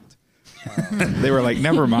came out. They were like,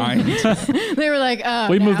 never mind. They were like,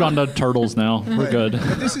 We no. moved on to turtles now. We're good.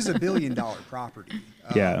 But this is $1 billion property.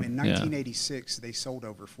 Yeah. In 1986, they sold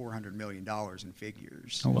over $400 million in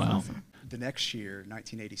figures. Oh, Wow. The next year,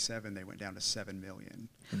 1987, they went down to $7 million.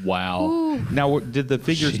 Wow. Now, did the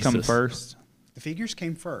figures come Jesus. first? The figures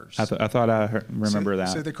came first. I thought I remember that.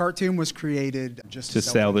 So the cartoon was created just to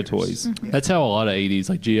sell the toys. Yeah. That's how a lot of 80s,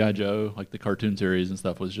 like G.I. Joe, like the cartoon series and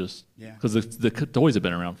stuff was just, because the toys have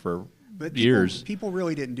been around for years. People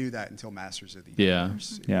really didn't do that until Masters of the Yeah.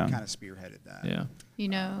 Universe. Yeah. Kind of spearheaded that. Yeah. You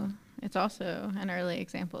know, it's also an early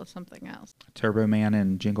example of something else. Turbo Man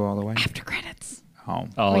and Jingle All the Way. After credits. Oh,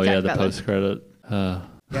 Oh, We yeah, talked the about post credit. Yeah,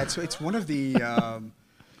 it's one of the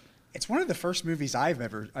it's one of the first movies I've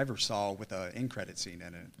ever saw with an end credit scene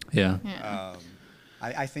in it. Yeah. Yeah.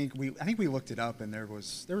 I think we looked it up and there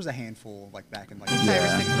was a handful like back in like 5 or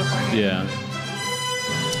 6 before. Yeah.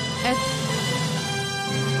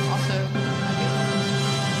 It's also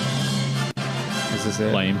is this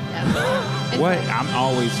it? Lame. yeah. It's What? like- I'm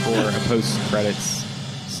always for a post credits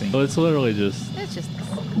scene. Well, it's literally just, It's just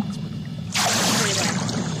pretty lame.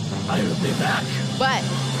 I'll be back. But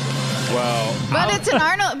it's an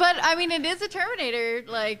Arnold. But I mean, it is a Terminator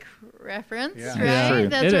like reference, Yeah. right? Yeah. True.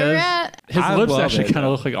 That's It where we're is. at. his I lips love actually it. kind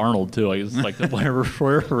of look like Arnold, too. Like, it's like whatever,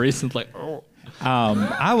 for whatever reason, it's like, oh.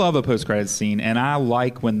 I love a post credits scene, and I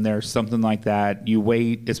like when there's something like that. You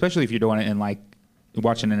wait, especially if you're doing it in like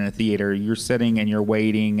watching it in a theater. You're sitting and you're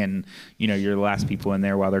waiting, and you're the last people in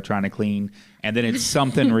there while they're trying to clean, and then it's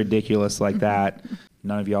something ridiculous like that.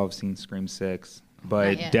 None of y'all have seen Scream 6. But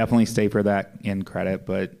Not yet. definitely stay for that end credit.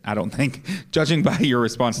 But I don't think, judging by your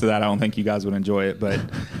response to that, I don't think you guys would enjoy it. But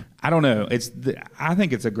I don't know. I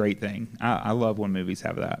think it's a great thing. I love when movies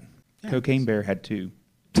have that. Cocaine Bear had 2.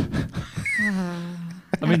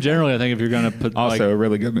 I mean, generally, I think if you're going to put Also like, a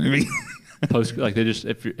really good movie. post, like they just,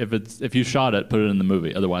 if you shot it, put it in the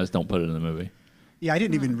movie. Otherwise, don't put it in the movie. Yeah, I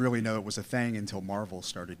didn't even really know it was a thing until Marvel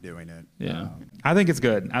started doing it. Yeah. I think it's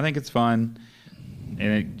good. I think it's fun. And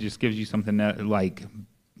it just gives you something that, like,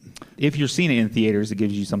 if you're seeing it in theaters, it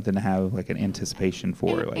gives you something to have, like, an anticipation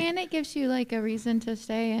for. And it gives you like a reason to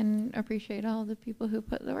stay and appreciate all the people who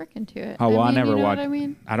put the work into it. Oh, well, I mean, never you know watch. what I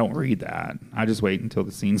mean? I don't read that. I just wait until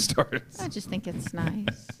the scene starts. I just think it's nice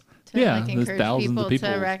to Yeah, like there's encourage thousands of people to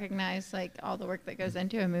people. recognize like all the work that goes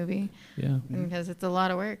into a movie Yeah. because it's a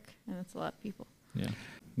lot of work and it's a lot of people. Yeah.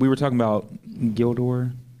 We were talking about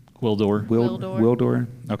Gildor. Wildor. Wildor.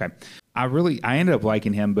 Okay. I ended up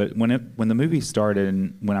liking him, but when the movie started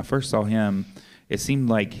and when I first saw him, it seemed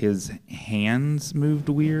like his hands moved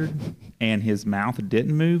weird and his mouth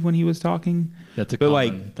didn't move when he was talking. That's a but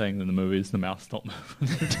common thing in the movies. The mouths don't move when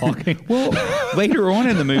they're talking. Well, later on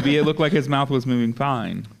in the movie, it looked like his mouth was moving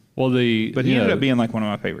fine. Well, But he ended up being like one of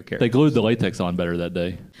my favorite They characters. glued the latex on better that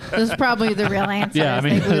day. This is probably the real answer. Yeah, I is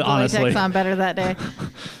mean, they glued the honestly. latex on better that day.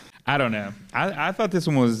 I don't know. I thought this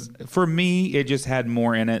one was, for me, it just had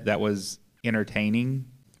more in it that was entertaining.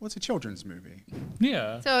 Well, it's a children's movie.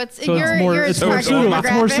 Yeah. So it's So you're it's more, you're it's a more target suitable.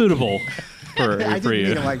 It's more demographic. suitable for, I for didn't you.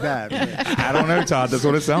 mean it like that. but- I don't know, Todd. That's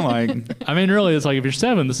what it sounded like. I mean, really, it's like if you're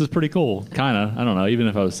 7, this is pretty cool. Kind of. I don't know. Even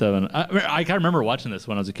if I was 7, I kind of remember watching this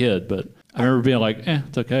when I was a kid, but I remember being like,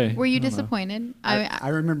 it's okay. Were you I don't know. disappointed? I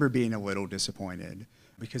remember being a little disappointed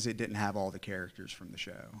because it didn't have all the characters from the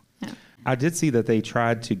show. I did see that they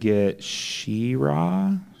tried to get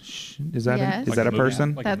She-Ra. Is that Yes. is that a movie-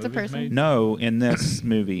 person? like That's a movie person. made? No, in this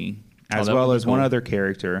movie, as that well would be as one cool. other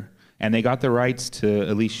character, and they got the rights to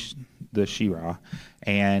at least the She-Ra,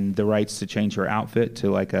 and the rights to change her outfit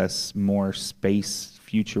to like a more space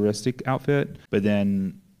futuristic outfit. But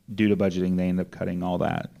then, due to budgeting, they ended up cutting all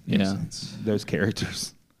that. Yeah. those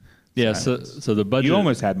characters. Yeah. So the budget. You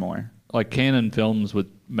almost had more. Like Canon Films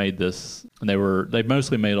made this, and they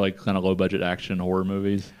mostly made like kind of low budget action horror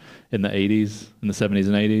movies in the 80s, in the 70s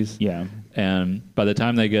and 80s. Yeah. And by the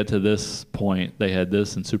time they get to this point, they had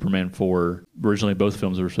this and Superman 4. Originally, both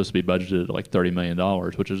films were supposed to be budgeted at like $30 million,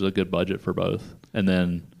 which is a good budget for both. And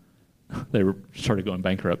then they started going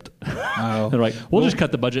bankrupt. Oh. They're like, we'll just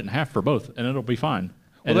cut the budget in half for both, and it'll be fine.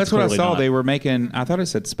 Well, And that's it's what I clearly saw. not. They were making. I thought it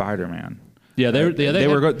said Spider-Man. Yeah,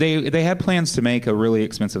 They had plans to make a really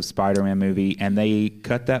expensive Spider-Man movie, and they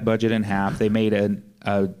cut that budget in half. They made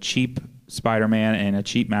a cheap Spider-Man and a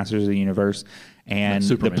cheap Masters of the Universe, and the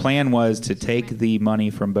Superman. plan was to take the money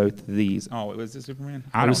from both of these. Oh, was it Superman?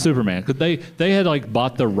 It was Superman. 'Cause they had like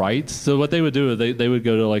bought the rights. So what they would do is they would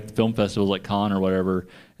go to like film festivals like Cannes or whatever,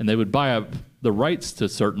 and they would buy up the rights to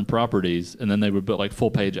certain properties, and then they would put like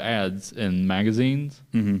full page ads in magazines.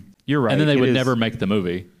 Mm-hmm. You're right. And then they It would is- never make the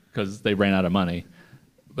movie because they ran out of money.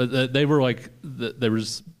 But they were like, it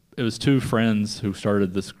was 2 friends who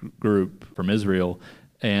started this group from Israel.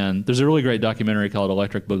 And there's a really great documentary called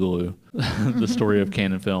Electric Boogaloo, the story of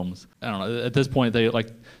Canon Films. I don't know. At this point, they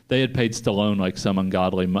had paid Stallone like some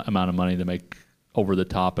ungodly amount of money to make Over the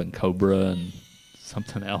Top and Cobra and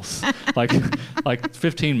something else, like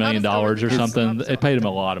 $15 million or It's- something. They paid him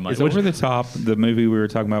a lot of money. It's Over the Top, the movie we were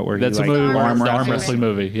talking about where That's he a movie where it's the arm wrestling. wrestling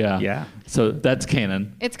movie. Yeah. Yeah. So that's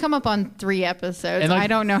canon. It's come up on 3 episodes. And, like- I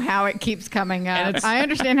don't know how it keeps coming And up. it's- I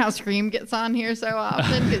understand how Scream gets on here so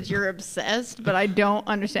often because you're obsessed, but I don't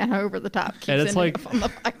understand how Over the Top keeps And it's ending like- up on the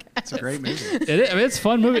podcast. It's a great movie. I mean, it's a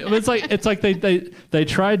fun movie. But it's like they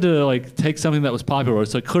tried to like take something that was popular.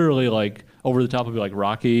 So clearly like Over the Top would be like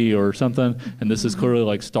Rocky or something, and this is clearly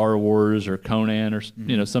like Star Wars or Conan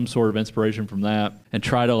or some sort of inspiration from that, and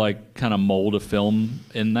try to like kind of mold a film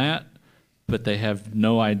in that. But they have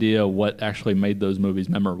no idea what actually made those movies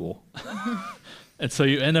memorable. And so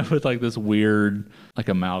you end up with like this weird like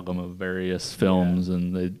amalgam of various films,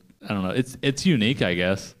 and I don't know. It's unique, I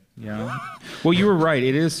guess. Yeah. Well, you were right.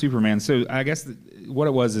 It is Superman. So I guess what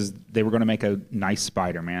it was is they were going to make a nice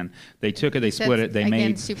Spider-Man. They took it, they split it, they again,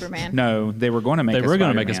 made Superman. No, they were going to make. They were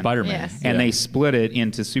going to make a Spider-Man. Yes. And Yeah. they split it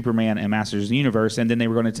into Superman and Masters of the Universe, and then they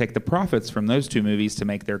were going to take the profits from those 2 movies to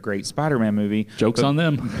make their great Spider-Man movie. Jokes But on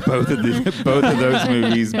them. Both of those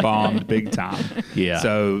movies bombed big time. Yeah.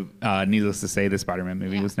 So, needless to say, the Spider-Man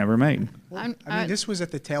movie was never made. Well, I mean, this was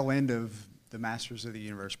at the tail end of the Masters of the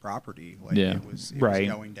Universe property. Like, Yeah. it was Right.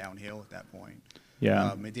 going downhill at that point.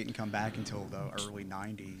 Yeah. It didn't come back until the early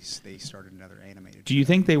 90s. They started another animated. Do you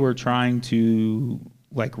think they were trying to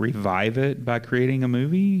like revive it by creating a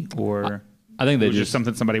movie, or I think it they was just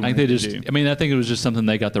something somebody I wanted think they to just. do? I mean, I think it was just something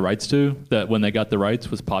they got the rights to. That when they got the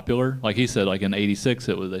rights was popular. Like he said, like in '86,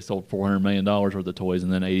 it was they sold $400 million worth of toys,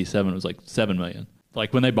 and then '87 it was like $7 million.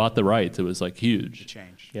 Like when they bought the rights, it was like huge. It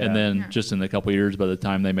changed. Yeah. And then Yeah. just in a couple of years, by the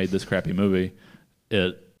time they made this crappy movie,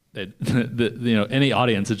 any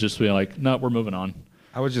audience is just be like, no, we're moving on.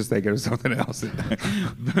 I was just thinking of something else.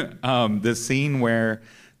 The scene where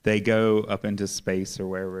they go up into space or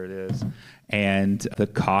wherever it is, and the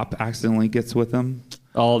cop accidentally gets with them.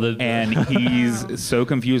 And he's so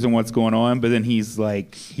confused on what's going on, but then he's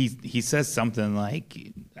like, he says something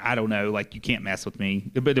like, I don't know, like, you can't mess with me.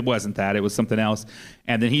 But it wasn't that. It was something else.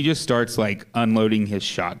 And then he just starts like unloading his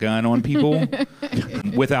shotgun on people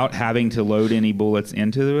without having to load any bullets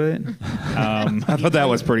into it. I thought that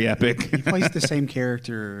was pretty epic. He plays the same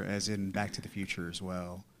character as in Back to the Future as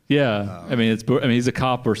well. Yeah, I mean, he's a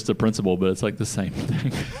cop versus the principal, but it's like the same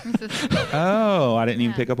thing. Oh, I didn't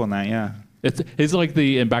even pick up on that. Yeah. It's like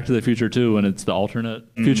in Back to the Future too, when it's the alternate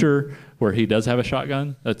future where he does have a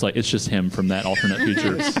shotgun. It's just him from that alternate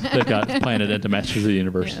future that got planted into Masters of the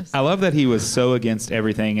Universe. Yes. I love that he was so against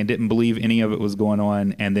everything and didn't believe any of it was going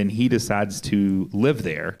on, and then he decides to live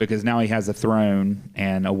there because now he has a throne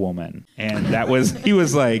and a woman, and he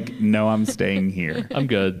was like, no, I'm staying here. I'm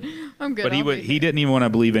good. I'm good. But I'll be he didn't even want to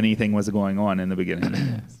believe anything was going on in the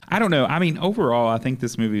beginning. I don't know. I mean, overall, I think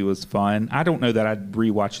this movie was fun. I don't know that I'd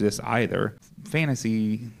rewatch this either.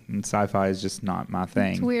 Fantasy and sci-fi is just not my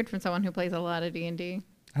thing. It's weird from someone who plays a lot of D&D.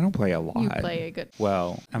 I don't play a lot. You play a good.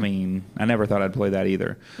 Well, I mean, I never thought I'd play that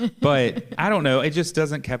either. But I don't know. It just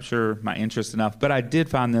doesn't capture my interest enough. But I did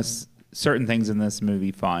find certain things in this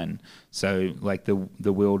movie fun. So, like the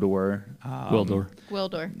Wildor.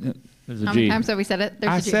 Wildor. There's a How G. many times have we said it?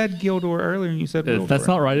 There's I a G. said Gildor earlier, and you said Wildor. That's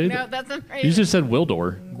not right either. No, that's not right. You just said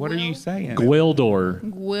Wildor. What are you saying? Gwildor.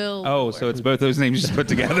 Will. Oh, so it's both those names just put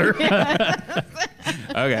together?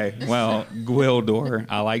 Okay, well, Gwildor,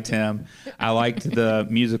 I liked him. I liked the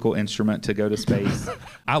musical instrument to go to space.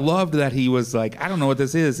 I loved that he was like, I don't know what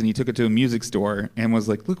this is, and he took it to a music store and was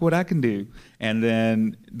like, look what I can do. And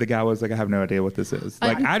then the guy was like, I have no idea what this is.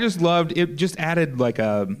 Like, I just loved it. Just added like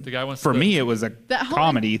The guy wants for to- me, it was a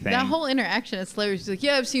comedy thing. That whole interaction is slow. He's like,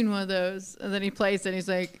 yeah, I've seen one of those. And then he plays it and he's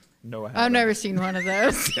like, No, I I've haven't. never seen one of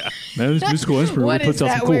those. Man, this musical instrument What really is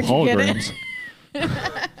puts out that? some cool Where'd you get holograms.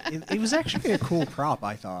 It was actually a cool prop,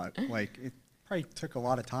 I thought. Like, it probably took a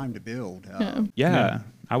lot of time to build. Yeah,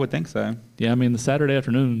 I would think so. Yeah, I mean, the Saturday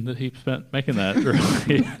afternoon that he spent making that.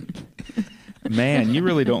 Really. Man, you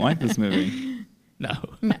really don't like this movie. No,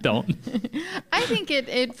 I don't. I think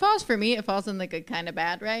it falls for me. It falls in the good kind of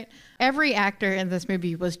bad, right? Every actor in this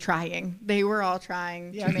movie was trying. They were all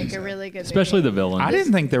trying to make a really good Especially movie. the villain. I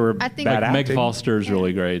didn't think there were I think- bad Meg acting. Foster is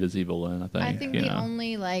really great as Evil Lynn, I think. I think you the know.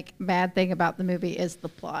 only bad thing about the movie is the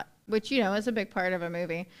plot, which is a big part of a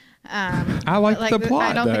movie. I like the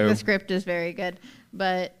plot, I don't think though. the script is very good,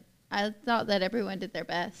 but I thought that everyone did their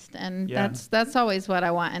best, and Yeah. that's always what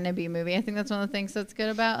I want in a B movie. I think that's one of the things that's good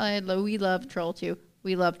about. We love Troll 2.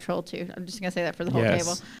 We love Troll 2. I'm just gonna say that for the whole Yes.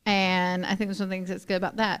 table. And I think there's one of the things that's good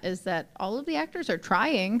about that is that all of the actors are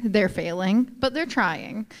trying. They're failing, but they're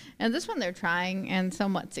trying. And this one they're trying and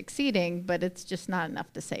somewhat succeeding, but it's just not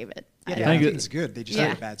enough to save it. Yeah, I I think think it's good. They just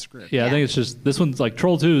had a bad script. Yeah, I Yeah. think it's just this one's like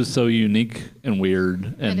Troll 2 is so unique and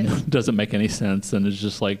weird It is. and doesn't make any sense, and it's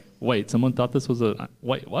just like, wait, someone thought this was a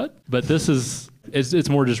wait, what? But this is it's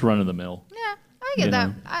more just run of the mill. Yeah, I get You that.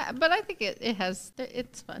 know. But I think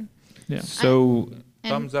it's fun. Yeah. So,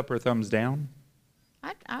 and- thumbs up or thumbs down?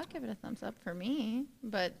 I'll give it a thumbs up for me,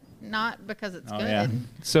 but not because it's Oh good. yeah.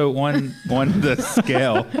 So on the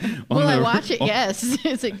scale. on Will I the- watch it? Yes.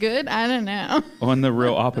 Is it good? I don't know. On the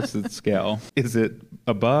real opposite scale, is it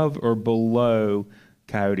above or below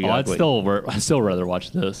Coyote I'd Ugly? still rather watch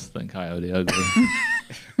this than Coyote Ugly.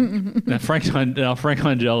 Now Frank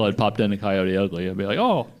Langella had popped into Coyote Ugly. I'd be like,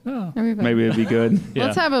 oh, yeah. Maybe it'd be good. Yeah.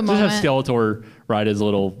 Let's have a Just moment. have Skeletor ride his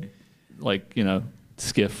little, like,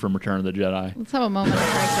 skiff from Return of the Jedi. Let's have a moment of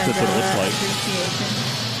Frank That's what it looks Langella like. appreciation.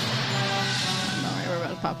 Don't worry, we're about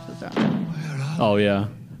to pop to the throne. Oh yeah.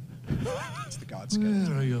 It's the God scale.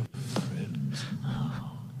 Where are your friends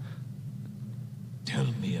now? Tell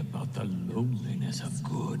me about the loneliness of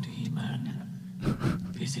good, He-Man.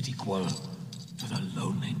 Is it equal to the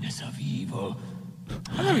loneliness of evil?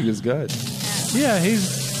 I thought he was good. Yeah,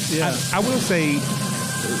 he's I will say,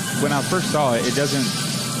 when I first saw it, it doesn't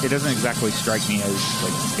exactly strike me as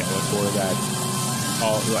like Skeletor.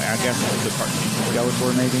 I guess like the cartoon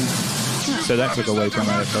Skeletor maybe. So that took away from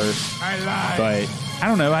it at first. But I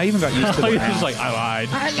don't know. I even got used to the he's mask. just like, I lied.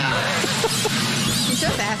 He's so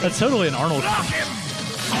sassy. That's totally an Arnold.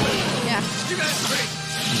 Yeah.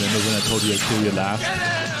 Remember when I told you I'd kill you last?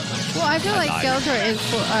 Well, I feel like lied. Skeletor is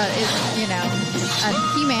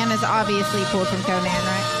He-Man is obviously pulled from Conan,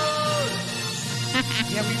 right?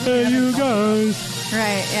 Hey, you guys.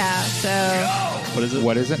 Right. Yeah. So. What is it?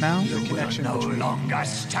 What is it now? The connection No between longer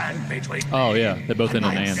stand between Oh yeah, they both end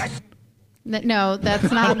in an. No,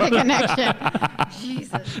 that's not the connection.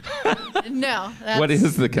 Jesus. No. That's, What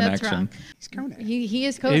is the that's connection? wrong. he's Conan. He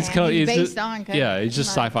is Conan. He's he's based just- on Conan. Yeah, he's just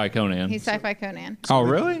sci-fi Conan. He's sci-fi Conan. Oh,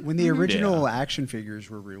 really? When the original Yeah. action figures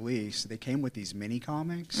were released, they came with these mini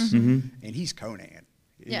comics, Mm-hmm. and he's Conan.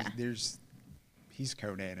 Yeah. He's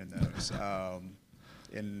Conan in those.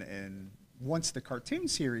 And once the cartoon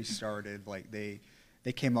series started, like they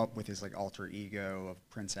came up with his like alter ego of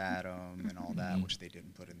Prince Adam and all that, which they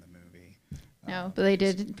didn't put in the movie. No, but they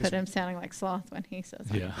did put him sounding like Sloth when he says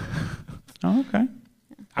it. Yeah. Oh, okay.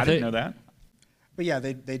 I I didn't think- know that. But yeah,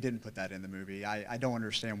 they didn't put that in the movie. I don't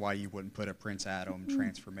understand why you wouldn't put a Prince Adam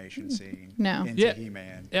transformation scene No. into Yeah.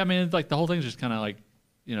 He-Man. Yeah, I mean, it's like the whole thing's just kind of like,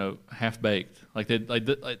 half baked. Like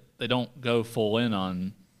they don't go full in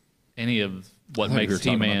on any of what thought you were makes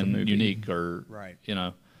talking about the He-Man movie. unique, or Right.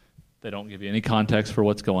 they don't give you any context for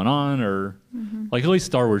what's going on, or like at least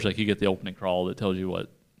Star Wars, like you get the opening crawl that tells you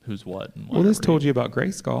who's what. And Well, this whatever. told you about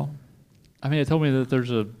Grayskull. I mean, it told me that there's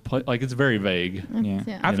like it's very vague. Yeah.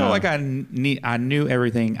 Yeah. I You felt know. like I knew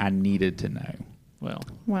everything I needed to know. Well,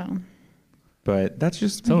 Well, But that's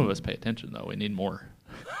just some of us pay attention though. We need more.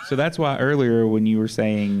 So that's why earlier when you were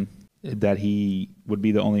saying that he would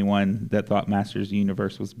be the only one that thought Masters of the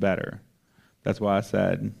Universe was better, that's why I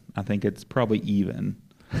said I think it's probably even.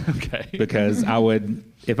 Okay. Because I would,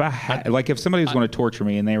 if somebody was going to torture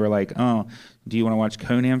me and they were like, "Oh, do you want to watch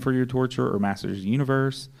Conan for your torture or Masters of the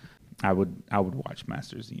Universe?" I would watch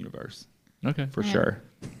Masters of the Universe Okay. for sure.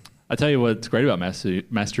 I tell you what's great about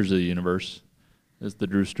Masters of the Universe is the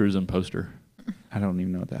Drew Struzan poster. I don't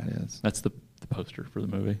even know what that is. That's the poster for the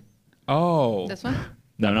movie. Oh, this one?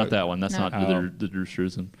 No, not that one. That's No. not Oh. the Drew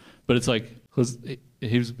Struzan. But it's like, 'cause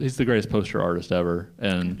he's the greatest poster artist ever,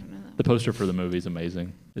 and the poster for the movie is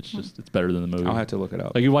amazing. It's just it's better than the movie. I'll have to look it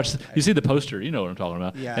up. Like you see the poster, you know what I'm talking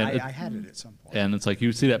about. Yeah, and I had it at some point. and it's like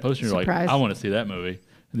you see that poster, and you're Surprise. like, I want to see that movie,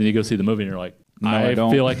 and then you go see the movie, and you're like, No, I don't.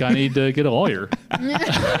 feel like I need to get a lawyer.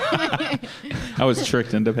 I was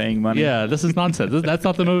tricked into paying money. Yeah, this is nonsense. That's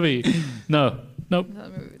not the movie. No, nope, Not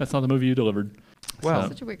the movie. that's not the movie you delivered. Well,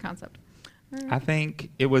 Such a weird concept. I think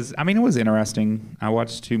it was. I mean, it was interesting. I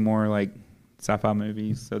watched 2 more like sci-fi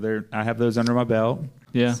movies, so I have those under my belt.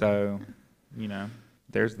 Yeah. So,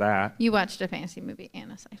 there's that. You watched a fantasy movie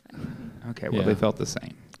and a sci-fi movie. Okay. Well, Yeah. they felt the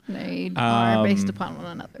same. They are Um, based upon one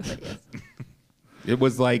another, but yes. It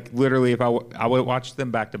was like literally, if I would watch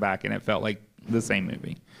them back to back, and it felt like the same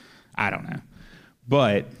movie. I don't know,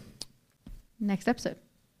 but Next episode.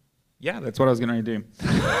 yeah, that's what I was going to do.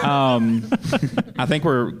 I think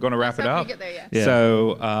we're going to wrap it Let's hope up. we get there, yeah. Yeah.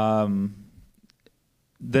 So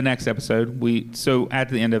the next episode, so at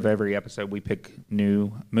the end of every episode, we pick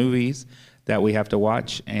new movies that we have to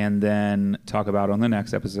watch and then talk about on the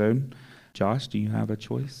next episode. Josh, do you have a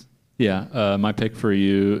choice? Yeah, my pick for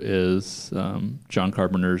you is John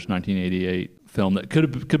Carpenter's 1988 film that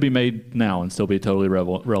could be made now and still be totally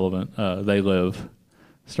relevant. They Live,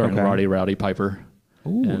 starring Okay. Rowdy Piper.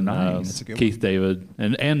 Ooh, and, nice. That's a good Keith David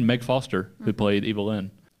and Meg Foster, who played Evil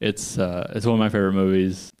Lynn. It's one of my favorite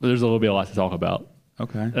movies. There's a little bit a lot to talk about,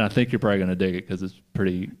 Okay. and I think you're probably going to dig it because it's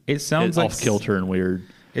pretty. It sounds it's like off kilter and weird.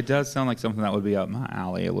 It does sound like something that would be up my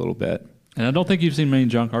alley a little bit. And I don't think you've seen many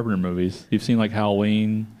John Carpenter movies. You've seen like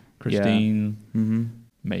Halloween, Christine. Mm-hmm.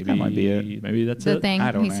 Maybe That might be it. Maybe that's The it. Thing.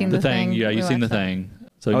 I don't He's know. seen The the Thing. Yeah, We you've seen The watched that. Thing.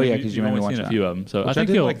 So Oh, yeah, you- 'cause you you've made me only watch seen a that. few of them. So Which I think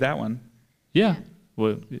did you'll like that one. Yeah.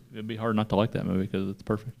 Well, it'd be hard not to like that movie because it's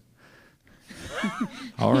perfect.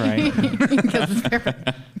 All right. Because it's perfect.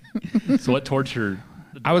 So what torture?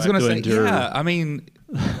 I was going to say, endure? yeah. I mean,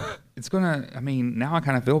 it's going to. I mean, now I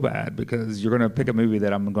kind of feel bad because you're going to pick a movie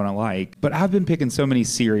that I'm going to like. But I've been picking so many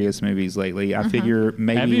serious movies lately. I figure Have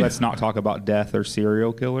maybe you? let's not talk about death or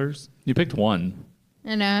serial killers. You picked one.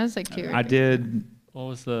 I know, it's like 2 or I 3. did What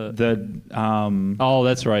was the? the Oh,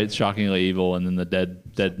 that's right. Shockingly Evil, and then the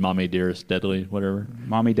dead mommy, dearest, deadly, whatever.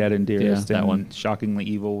 Mommy, Dead, and Dearest. that and one. Shockingly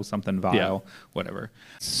Evil, something vile, Yeah. whatever.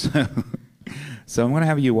 So I'm going to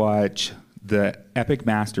have you watch the epic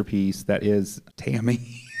masterpiece that is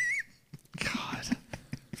Tammy. God.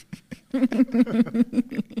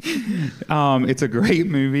 It's a great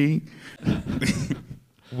movie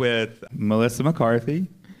with Melissa McCarthy.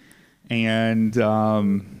 And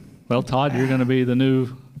Well, Todd, you're going to be the new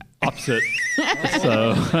opposite.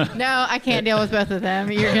 So No, I can't deal with both of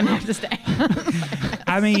them. You're going to have to stay.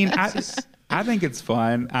 I mean, I think it's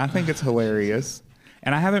fun. I think it's hilarious.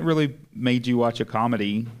 And I haven't really made you watch a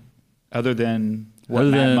comedy other than Other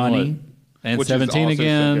Mad than Money. what? And which is 17 also so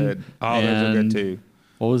again. good. Oh, those are good and too.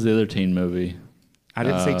 What was the other teen movie? I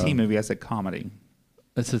didn't say teen movie. I said comedy.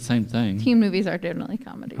 It's the same thing. Teen movies are definitely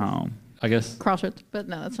comedies. Oh, I guess. Crossroads, but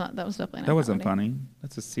no, that's not. That was definitely not. that wasn't comedy. funny.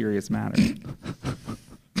 That's a serious matter. It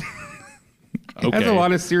Okay. has a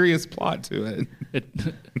lot of serious plot to it.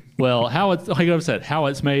 Well, how it's like I said, how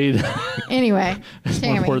it's made Anyway, is more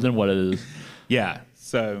Tammy. important than what it is. Yeah.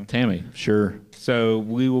 So Tammy, sure.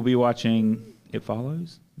 we will be watching It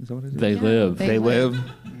Follows. Is that what it is? They live. they They live.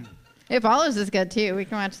 live. It Follows is good too. We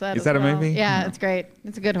can watch that. Is as that a well. movie? Yeah, it's great.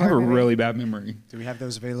 It's a good I have a horror movie. really bad memory. Do we have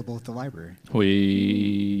those available at the library?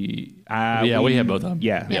 We we have both of them.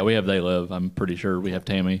 Yeah. We have They Live. I'm pretty sure we have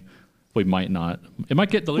Tammy. We might not. It might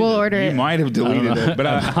get deleted. We'll order You it. might have deleted it, but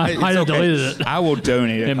I it's might have okay. deleted it. I will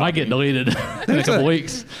donate it. It might get deleted in a couple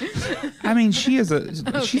weeks. I mean, she's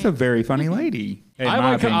a very funny lady. in my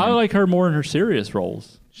I opinion. like her more in her serious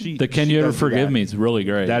roles. The Can she You Ever does do Forgive that. Me is really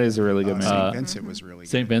great. That is a really good movie. St. Vincent was really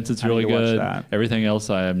St. good. Vincent's I need really to watch good. that. Everything else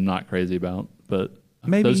I am not crazy about, but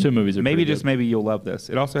maybe those two movies are maybe pretty just good. maybe you'll love this.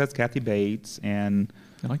 It also has Kathy Bates and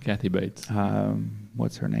I like Kathy Bates.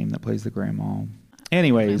 what's her name that plays the grandma.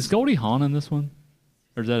 Anyways, Is Goldie Hawn in this one?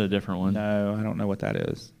 Or is that a different one? no, I don't know what that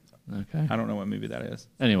is. Okay. I don't know what movie that is.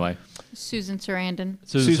 Anyway, Susan Sarandon.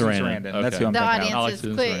 Susan Sarandon. Sarandon. That's who I'm The thinking of. audience I like is,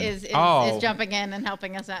 Susan quick, Sarandon. is jumping in and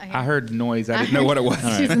helping us out here. I heard noise. I didn't know what it was.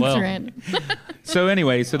 All right, Susan well, Sarandon. So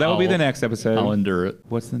anyway, so that will be the next episode. I'll endure it.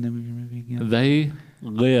 What's the name of your movie again? They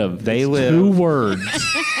live. They It's live. 2 words.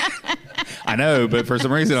 I know, but for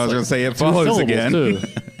some reason I was going to say It Follows again. Too.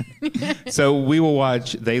 So we will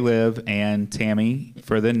watch They Live and Tammy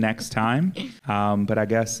for the next time. But I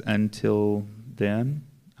guess until then,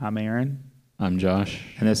 I'm Aaron, I'm Josh.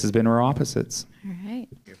 and this has been We're Opposites. All right.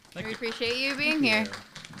 We appreciate you being here.